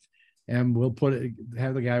Mary, and we'll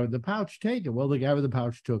have the guy with the pouch take it. Well, the guy with the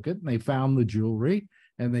pouch took it, and they found the jewelry,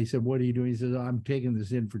 and they said, what are you doing? He says, I'm taking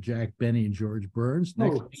this in for Jack Benny and George Burns.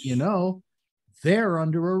 Next thing you know, they're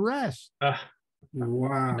under arrest.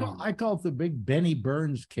 Wow. I call it the big Benny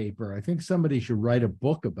Burns caper. I think somebody should write a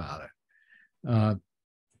book about it.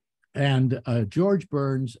 And George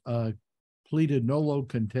Burns pleaded nolo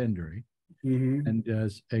contendere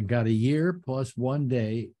Mhm. and got a year plus 1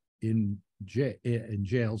 day in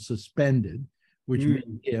jail suspended, which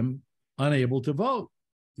made him unable to vote.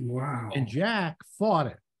 Wow. And Jack fought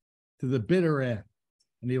it to the bitter end,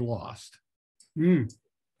 and he lost. Mm.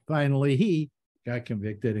 Finally, he got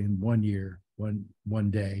convicted in 1 year, one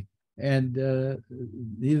day, and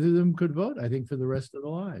neither of them could vote, I think, for the rest of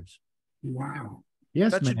their lives. Wow.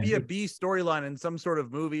 Yes, That should ma'am. be a B storyline in some sort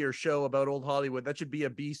of movie or show about old Hollywood. That should be a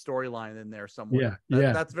B storyline in there somewhere.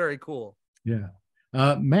 Yeah. That's very cool. Yeah.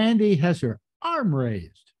 Mandy has her arm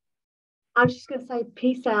raised. I was just going to say,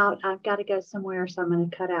 peace out. I've got to go somewhere, so I'm going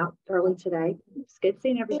to cut out early today. It's good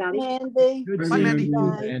seeing everybody. Mandy. Good Bye, seeing you,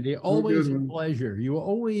 Mandy. Mandy. Always a one. pleasure. You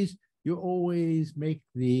always make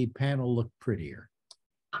the panel look prettier.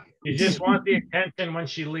 You just want the attention when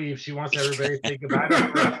she leaves. She wants everybody to say goodbye to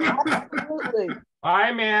her. Absolutely.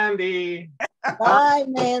 Bye, Mandy. Bye, Are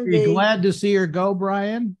you Mandy. glad to see her go,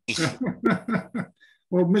 Brian?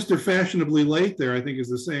 Well, Mr. Fashionably Late there, I think, is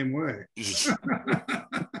the same way.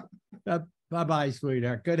 Bye-bye,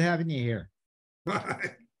 sweetheart. Good having you here. Bye.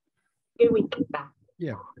 Good week. Bye.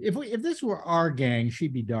 Yeah. If this were our gang,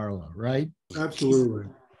 she'd be Darla, right? Absolutely.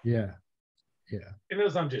 Yeah. He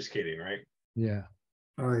knows I'm just kidding, right? Yeah.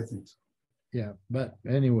 I think so. Yeah. But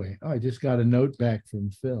anyway, I just got a note back from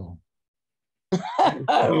Phil.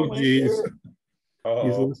 Oh, my geez. God.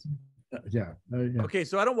 He's Oh, listening. Yeah. Okay,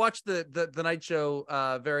 so I don't watch the night show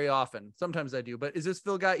very often. Sometimes I do, but is this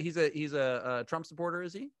Phil guy? He's a Trump supporter,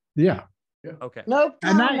 is he? Yeah. Okay. No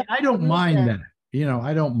And comment. I don't mind that.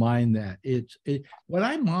 I don't mind that. What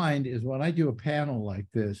I mind is when I do a panel like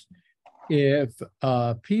this, if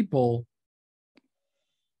people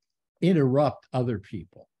interrupt other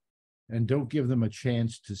people and don't give them a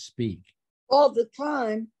chance to speak All the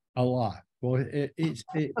time. a lot. Well,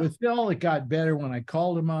 with Phil, it got better when I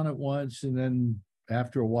called him on it once, and then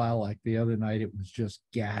after a while, like the other night, it was just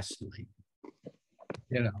ghastly.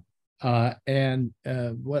 And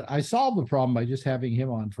what I solved the problem by just having him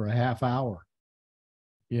on for a half hour.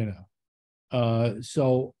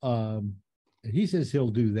 So he says he'll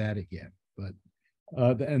do that again, but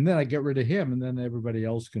and then I get rid of him, and then everybody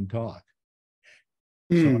else can talk.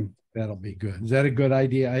 So that'll be good. Is that a good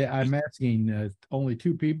idea? I'm asking only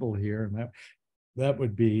two people here, and that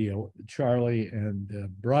would be Charlie and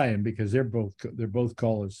Brian, because they're both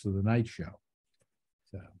callers to the night show.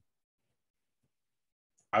 So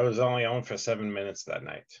I was only on for 7 minutes that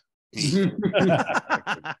night. He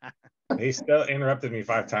still interrupted me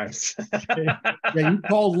 5 times. Yeah, you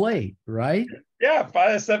called late, right?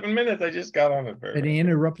 Yeah, 7 minutes. I just got on it. And he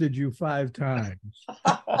interrupted you 5 times.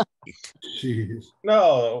 Jeez.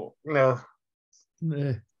 No. Eh,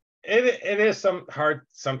 It is hard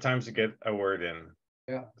sometimes to get a word in.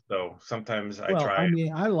 Yeah. So sometimes I well, try. I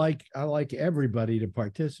mean, I like everybody to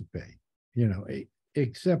participate,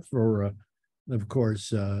 except for, of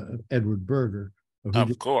course, Edward Berger.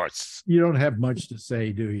 Of course. You don't have much to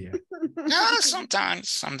say, do you?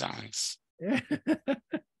 Sometimes.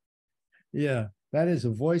 Yeah, that is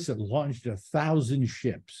a voice that launched 1,000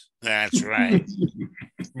 ships. That's right.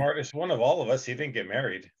 Smartest one of all of us. He didn't get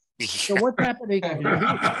married. So what's happening?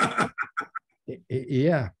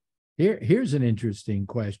 Yeah. Here's an interesting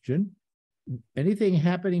question. Anything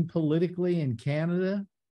happening politically in Canada?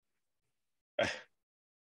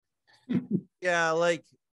 Yeah, like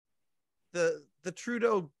the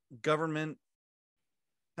Trudeau government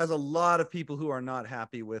has a lot of people who are not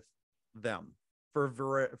happy with them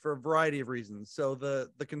for a variety of reasons. So the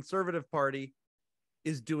Conservative Party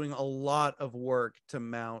is doing a lot of work to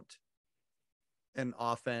mount an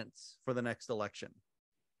offense for the next election.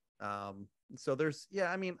 So there's,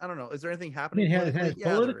 I mean, I don't know. Is there anything happening? Has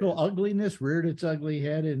political ugliness reared its ugly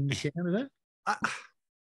head in Canada?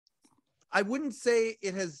 I wouldn't say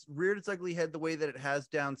it has reared its ugly head the way that it has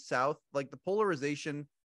down south. Like the polarization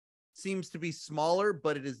seems to be smaller,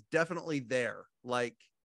 but it is definitely there. Like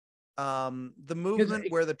the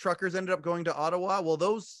movement where the truckers ended up going to Ottawa. Well,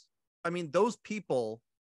 those people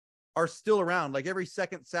are still around. Like every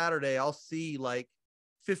second Saturday, I'll see like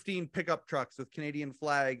 15 pickup trucks with Canadian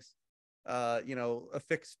flags,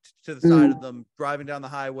 affixed to the side of them, driving down the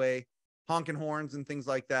highway, honking horns and things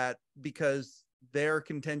like that, because their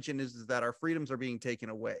contention is that our freedoms are being taken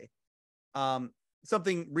away.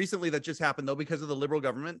 Something recently that just happened though, because of the Liberal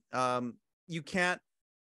government,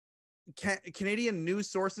 Canadian news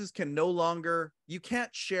sources can no longer, you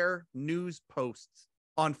can't share news posts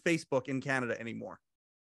on Facebook in Canada anymore.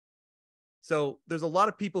 So there's a lot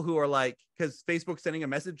of people who are like, because Facebook's sending a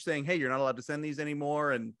message saying, hey, you're not allowed to send these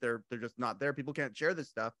anymore, and they're just not there. People can't share this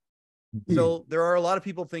stuff. So there are a lot of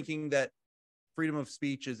people thinking that freedom of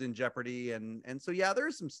speech is in jeopardy, and so yeah, there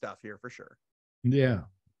is some stuff here for sure. Yeah.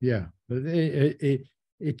 But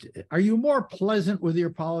are you more pleasant with your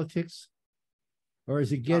politics, or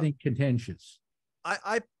is it getting contentious?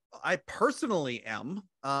 I personally am,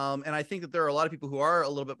 and I think that there are a lot of people who are a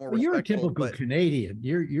little bit more. Well, you're a typical Canadian.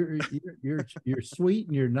 You're sweet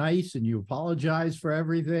and you're nice and you apologize for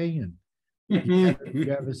everything, and you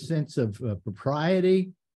have a sense of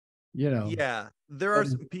propriety. Yeah, there are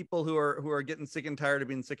some people who are getting sick and tired of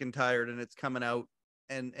being sick and tired, and it's coming out,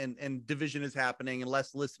 and division is happening, and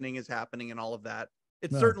less listening is happening, and all of that.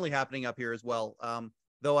 It's certainly happening up here as well.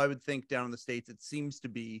 Though I would think down in the States it seems to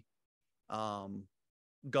be gone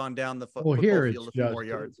down the football field a few more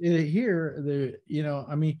yards. Here,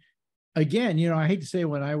 I mean, again, I hate to say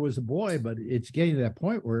when I was a boy, but it's getting to that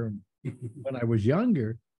point where when I was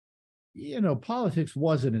younger, politics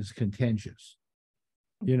wasn't as contentious.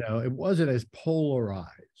 It wasn't as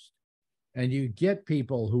polarized. And you get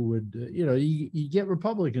people who would, you get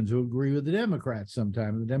Republicans who agree with the Democrats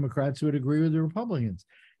sometimes, the Democrats who would agree with the Republicans.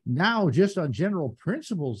 Now, just on general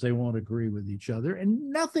principles, they won't agree with each other,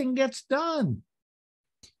 and nothing gets done.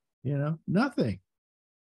 Nothing.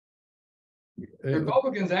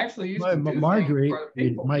 Republicans actually used to do Marjorie,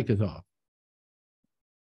 things your mic is off.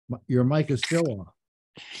 Your mic is still off.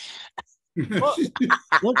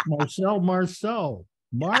 Look, Marcel,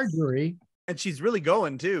 Marjorie. And she's really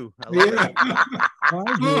going too. I love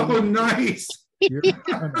Marjorie, oh, nice.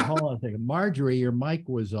 Hold on a second. Marjorie, your mic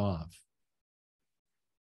was off.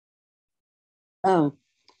 Oh.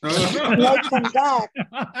 When they come back,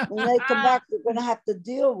 they're going to have to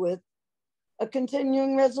deal with a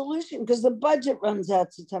continuing resolution because the budget runs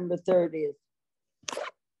out September 30th.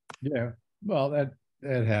 Yeah, well, that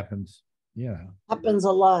happens. Happens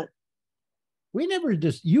a lot.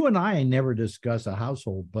 You and I never discuss a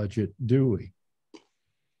household budget, do we?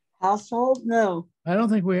 Household? No. I don't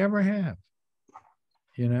think we ever have.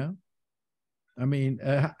 I mean,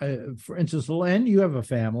 for instance, Len, you have a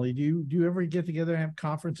family. Do you ever get together and have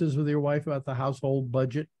conferences with your wife about the household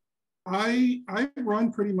budget? I run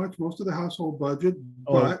pretty much most of the household budget,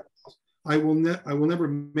 but I will never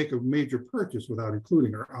make a major purchase without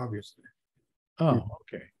including her, obviously. Oh,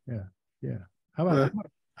 okay. Yeah. How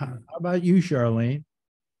about you, Charlene?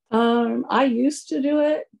 I used to do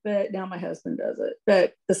it, but now my husband does it.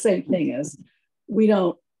 But the same thing is we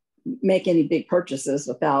don't make any big purchases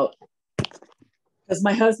without, because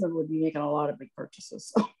my husband would be making a lot of big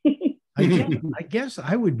purchases. So. I guess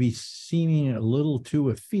I would be seeming a little too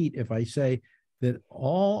effete if I say that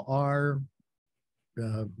all our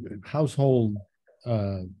household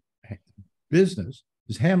business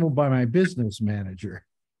is handled by my business manager.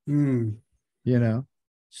 Mm. You know,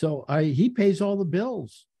 so he pays all the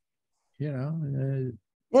bills. You know,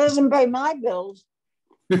 He doesn't pay my bills.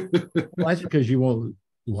 well, that's because you won't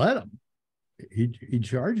let him. He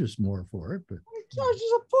charges more for it, but he charges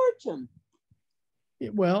a fortune.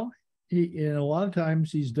 Well, and a lot of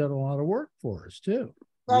times he's done a lot of work for us too.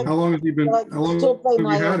 How long has he been? How long have you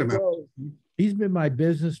had him? He's been my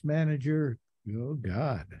business manager. Oh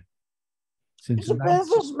God, since he's a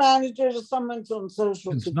business manager to someone's on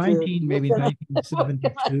social since security. maybe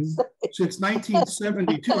 1972. Since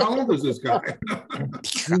 1972. How old is this guy?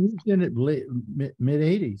 He's in it mid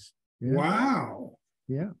 80s. Yeah. Wow.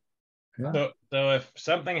 Yeah. So if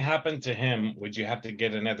something happened to him, would you have to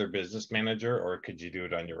get another business manager, or could you do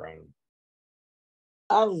it on your own?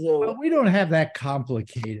 I'll do it. Well, we don't have that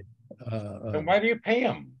complicated. Then why do you pay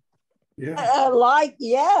him? Yeah.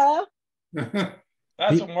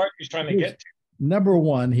 That's what Mark is trying to get to. Number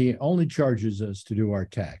one, he only charges us to do our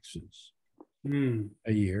taxes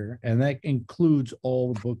a year, and that includes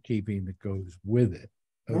all the bookkeeping that goes with it.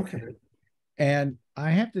 Okay. And I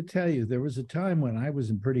have to tell you, there was a time when I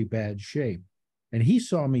was in pretty bad shape, and he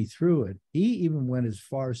saw me through it. He even went as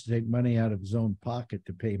far as to take money out of his own pocket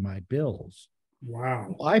to pay my bills.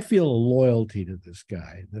 Wow. I feel a loyalty to this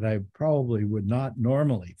guy that I probably would not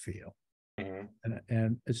normally feel.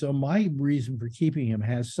 And so my reason for keeping him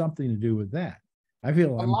has something to do with that. I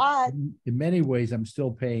feel in many ways, I'm still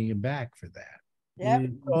paying him back for that. Yeah.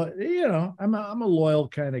 So, you know, I'm a loyal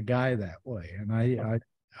kind of guy that way. And I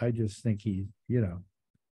just think he, you know,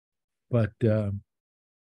 but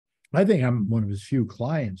I think I'm one of his few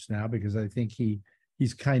clients now because I think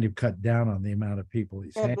he's kind of cut down on the amount of people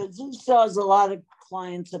he's but he still has a lot of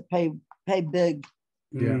clients that pay big.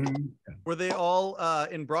 Yeah. Were they all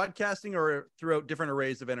in broadcasting or throughout different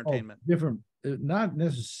arrays of entertainment? Different, not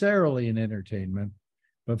necessarily in entertainment,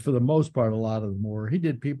 but for the most part, a lot of them were. He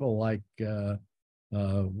did people like what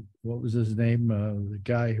was his name? The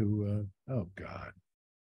guy who oh God.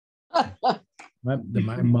 My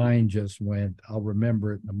mind just went. I'll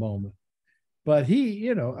remember it in a moment. But he,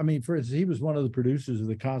 you know, I mean, for instance, he was one of the producers of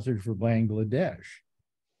the concert for Bangladesh.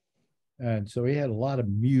 And so he had a lot of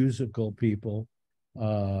musical people.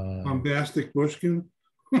 Bombastic Bushkin.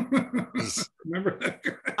 Remember that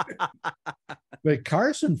guy? But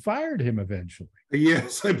Carson fired him eventually.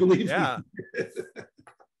 Yes, I believe. Yeah.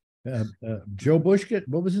 Joe Bushkin.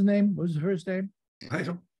 What was his name? What was his first name? I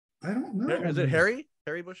don't know. Is it Harry?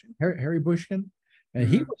 Harry Bushkin? Harry Bushkin. And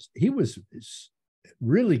he was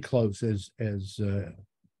really close as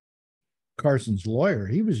Carson's lawyer.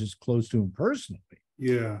 He was just close to him personally.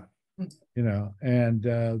 Yeah. You know, and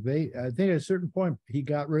I think at a certain point he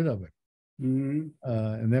got rid of it. And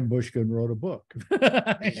then Bushkin wrote a book.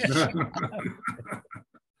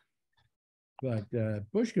 But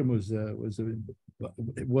Bushkin was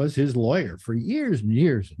his lawyer for years and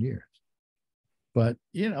years and years. But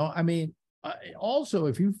you know, I mean, also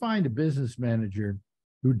if you find a business manager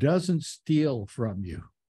who doesn't steal from you,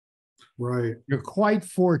 right, you're quite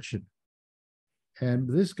fortunate. And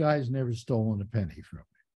this guy's never stolen a penny from me.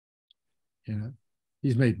 You know,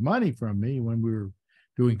 he's made money from me when we were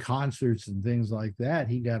doing concerts and things like that.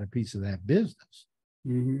 He got a piece of that business,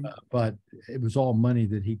 but it was all money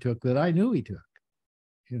that he took that I knew he took.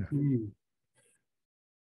 You know,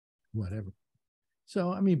 whatever.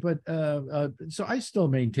 So I mean, but so I still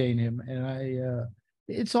maintain him, and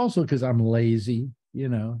it's also because I'm lazy. You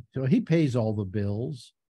know, so he pays all the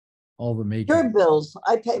bills, all the major Your bills.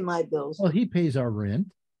 I pay my bills. Well, he pays our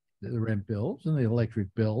rent. The rent bills and the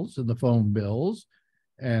electric bills and the phone bills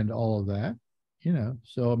and all of that, you know.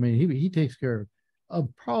 So I mean, he takes care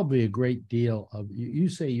of probably a great deal of you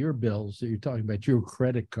say your bills, so you're talking about your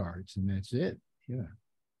credit cards, and that's it, you know.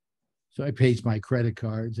 So I pays my credit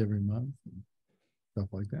cards every month and stuff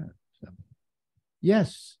like that. So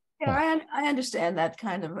yes. Yeah, I understand that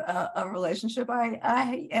kind of a relationship.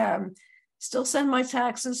 I still send my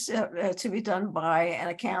taxes to be done by an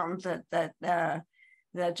accountant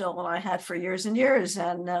that Joel and I had for years and years,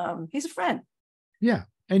 and he's a friend. Yeah,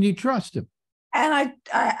 and you trust him. And I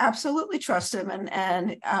absolutely trust him,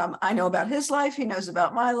 and I know about his life. He knows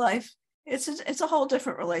about my life. It's a whole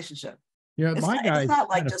different relationship. Yeah, it's my guy. It's not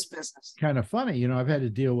like just business. Kind of funny, you know. I've had to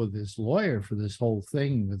deal with this lawyer for this whole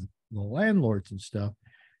thing with the landlords and stuff,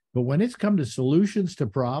 but when it's come to solutions to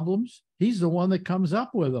problems, he's the one that comes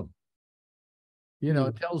up with them. You know,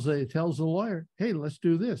 it tells the lawyer, hey, let's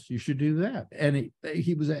do this. You should do that. And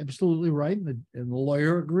he was absolutely right. And the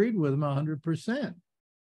lawyer agreed with him 100%.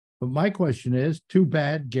 But my question is, too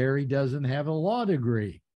bad Gary doesn't have a law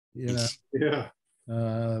degree, you know? Yeah.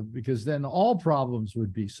 Because then all problems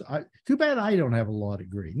would be, too bad I don't have a law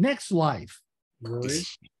degree. Next life, Really?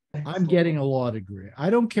 I'm getting a law degree. I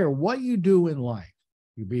don't care what you do in life.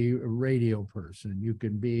 You be a radio person. You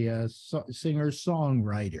can be a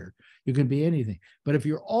singer-songwriter. You can be anything. But if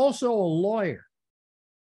you're also a lawyer,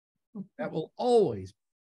 that will always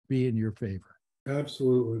be in your favor.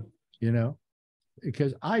 Absolutely. You know,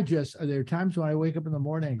 because there are times when I wake up in the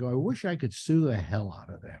morning and go, I wish I could sue the hell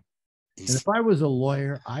out of them. And if I was a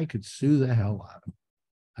lawyer, I could sue the hell out of them.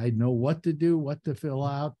 I'd know what to do, what to fill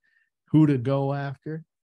out, who to go after.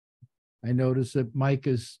 I notice that Mike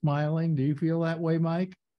is smiling. Do you feel that way,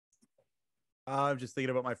 Mike? I'm just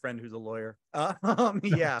thinking about my friend who's a lawyer.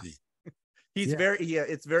 Yeah,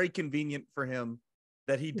 it's very convenient for him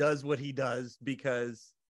that he does what he does,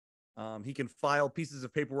 because he can file pieces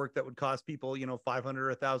of paperwork that would cost people, $500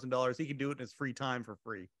 or $1,000. He can do it in his free time for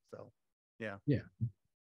free. So, yeah. Yeah.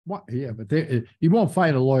 What? Yeah, but you won't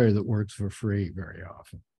find a lawyer that works for free very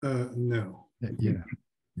often. No. You know.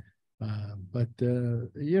 But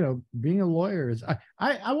being a lawyer is,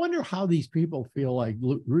 I wonder how these people feel like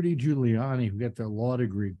Rudy Giuliani, who got their law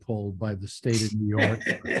degree pulled by the state of New York.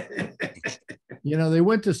 They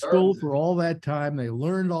went to school for all that time. They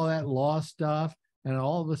learned all that law stuff. And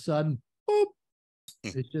all of a sudden, boop,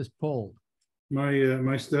 it's just pulled.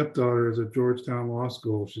 My stepdaughter is at Georgetown Law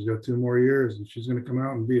School. She's got 2 more years, and she's going to come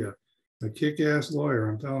out and be a kick-ass lawyer,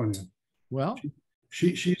 I'm telling you. Well,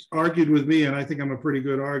 she's argued with me, and I think I'm a pretty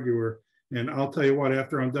good arguer. And I'll tell you what,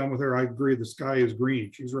 after I'm done with her, I agree the sky is green.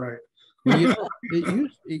 She's right. Well,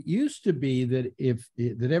 it used to be that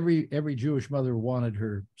every Jewish mother wanted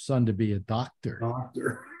her son to be a doctor.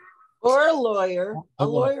 Or a lawyer.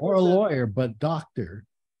 Or a lawyer, but doctor.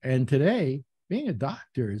 And today, being a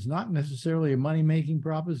doctor is not necessarily a money-making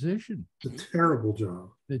proposition. It's a terrible job.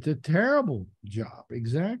 It's a terrible job,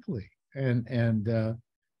 exactly. And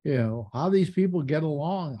how these people get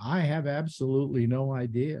along, I have absolutely no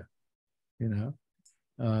idea. That's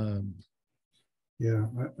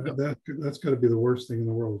got to be the worst thing in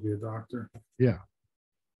the world, to be a doctor. Yeah.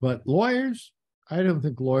 But lawyers, I don't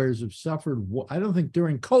think lawyers have suffered. I don't think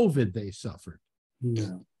during COVID they suffered.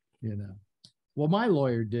 No. Well, my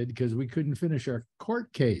lawyer did, because we couldn't finish our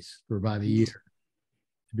court case for about a year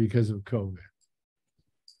because of COVID.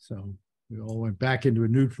 So we all went back into a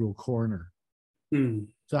neutral corner.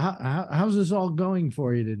 So how's this all going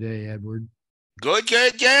for you today, Edward? Good.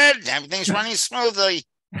 Everything's running smoothly.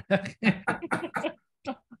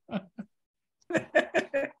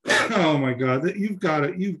 Oh my God! You've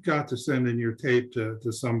got to send in your tape to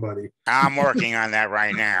somebody. I'm working on that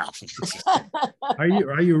right now.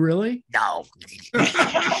 Are you really? No.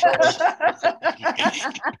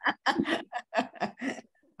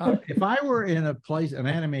 If I were in an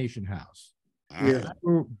animation house,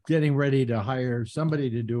 we're getting ready to hire somebody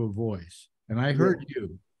to do a voice, and I heard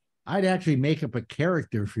you, I'd actually make up a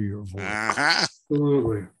character for your voice.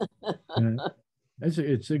 Absolutely.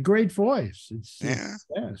 It's a great voice. It's the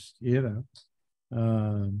best,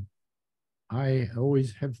 I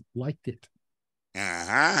always have liked it.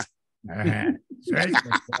 I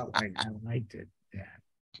liked it.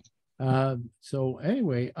 Yeah. So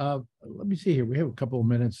anyway, let me see here. We have a couple of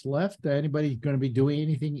minutes left. Anybody going to be doing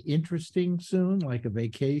anything interesting soon, like a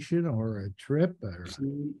vacation or a trip? Or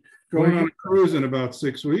going on a cruise in about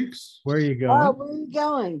 6 weeks. Where are you going? Oh, where are you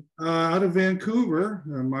going? Out of Vancouver,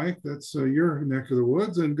 Mike. That's your neck of the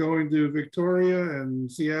woods, and going to Victoria and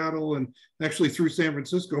Seattle, and actually through San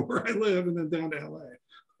Francisco, where I live, and then down to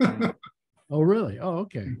LA. Oh, really? Oh,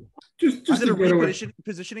 okay. Just is it a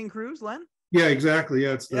repositioning cruise, Len? Yeah, exactly.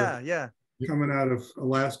 Yeah, it's coming out of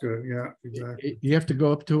Alaska. Yeah, exactly. You have to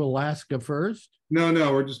go up to Alaska first? No,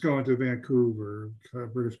 we're just going to Vancouver,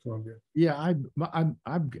 British Columbia. Yeah,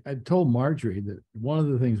 I told Marjorie that one of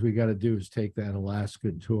the things we got to do is take that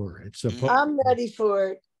Alaska tour. It's supposed. I'm ready for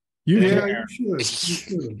it. You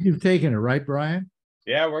should. You've taken it, right, Brian?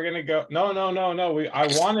 Yeah, we're gonna go. No. I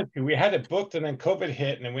wanted to. We had it booked, and then COVID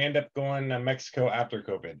hit, and then we ended up going to Mexico after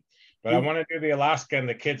COVID. But I want to do the Alaska, and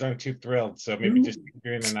the kids aren't too thrilled. So maybe just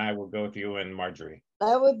Adrian and I will go with you and Marjorie.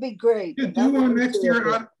 That would be great. Yeah, do one next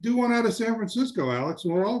year. Do one out of San Francisco, Alex,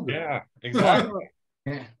 and we're all good. Yeah, exactly.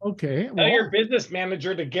 Okay. Tell your business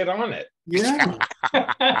manager to get on it. Yeah.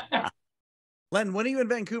 Len, when are you in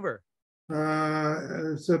Vancouver?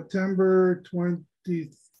 September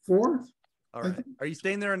 24th. All right. Are you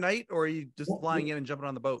staying there a night, or are you just flying in and jumping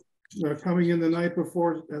on the boat? Coming in the night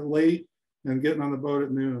before, late, and getting on the boat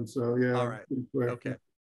at noon. So yeah. All right. Okay.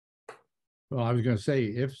 Well, I was going to say,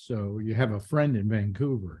 if so, you have a friend in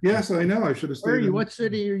Vancouver. Yes, I know. I should have Where are stayed. you? What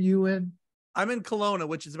city are you in? I'm in Kelowna,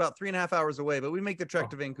 which is about 3.5 hours away, but we make the trek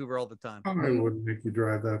to Vancouver all the time. I wouldn't make you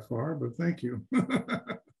drive that far, but thank you.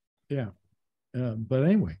 Yeah. But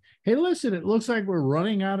anyway, hey, listen, it looks like we're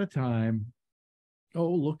running out of time. Oh,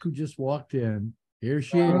 look who just walked in. Here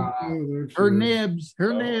she is. Oh, Her nibs,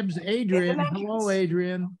 Adrian. Hello,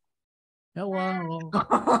 Adrian. Hello.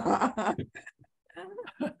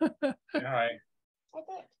 Hi.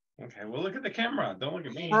 Okay, well, look at the camera. Don't look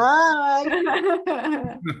at me. Hi.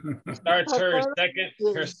 Starts her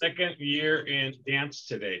second year in dance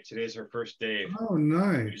today. Today's her first day. Oh,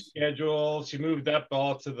 nice. Schedule. She moved up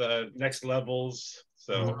all to the next levels.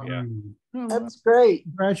 So yeah. That's great.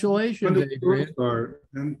 Congratulations, When did Adrian. school start?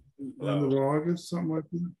 End of August, something like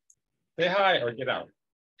that. Say hi or get out.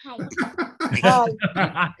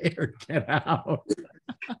 Hi. Or get out.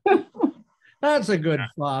 That's a good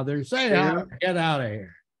father. Say hi, get out of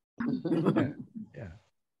here. Yeah.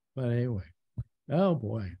 But anyway, oh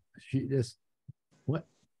boy, she just what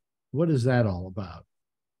is that all about?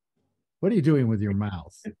 What are you doing with your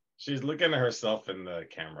mouth? She's looking at herself in the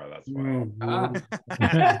camera. That's why.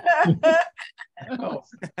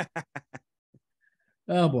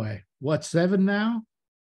 Oh boy, what, 7 now?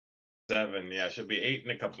 7, yeah, she'll be 8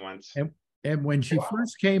 in a couple months. And when she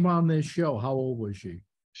first came on this show, how old was she?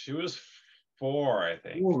 She was 4, I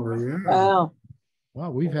think. 4, yeah. Wow.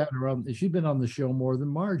 Wow, we've had her on. She's been on the show more than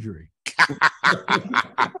Marjorie.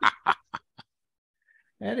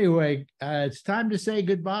 Anyway, it's time to say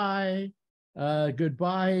goodbye.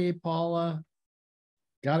 Goodbye, Paula.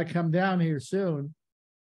 Got to come down here soon.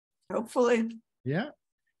 Hopefully. Yeah.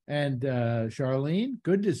 And Charlene,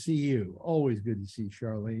 good to see you. Always good to see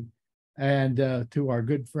Charlene. And to our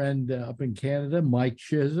good friend up in Canada, Mike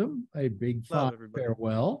Chisholm, a big fond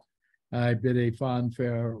farewell. I bid a fond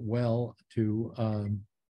farewell to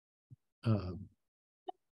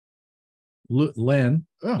Len.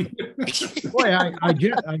 Oh. Boy, I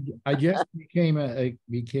just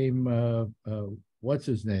became what's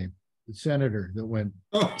his name? The senator that went.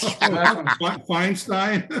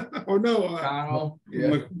 Feinstein? Or no?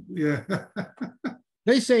 Yeah.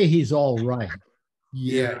 They say he's all right.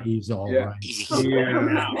 Yeah, he's all right.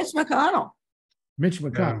 Yeah. Mitch McConnell. Mitch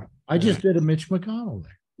McConnell. I just did a Mitch McConnell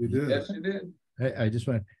there. You did. Yes, you did. I just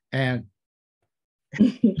went and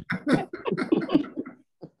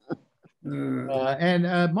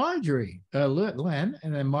Marjorie, Len,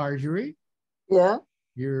 and then Marjorie. Yeah.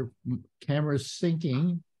 Your camera's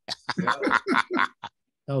syncing.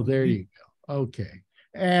 Oh, there you go. Okay.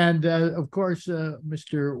 And of course,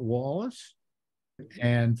 Mr. Wallace.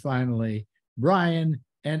 And finally, Brian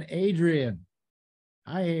and Adrian.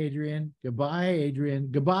 Hi, Adrian. Goodbye, Adrian.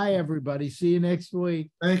 Goodbye, everybody. See you next week.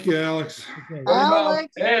 Thank you, Alex. Okay.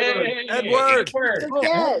 Alex. Hey, Edward.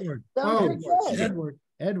 Edward. Don't forget.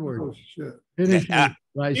 Edward. Oh, shit. Finish it.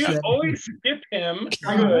 You always skip him.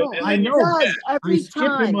 I know. I know. Does every I skip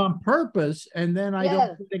time. him on purpose, and then I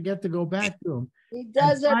don't get to go back to him. He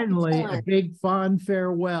does And finally, every time. a big fond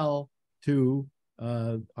farewell to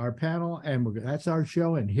our panel, and that's our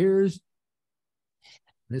show. And here's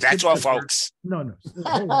Mr. That's all, Burger. folks. No.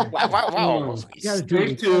 Wow. You gotta do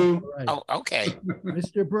it right. Oh, okay.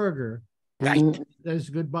 Mr. Burger Right. says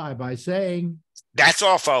goodbye by saying, That's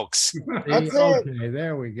all, folks. That's it. Okay,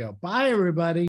 there we go. Bye, everybody.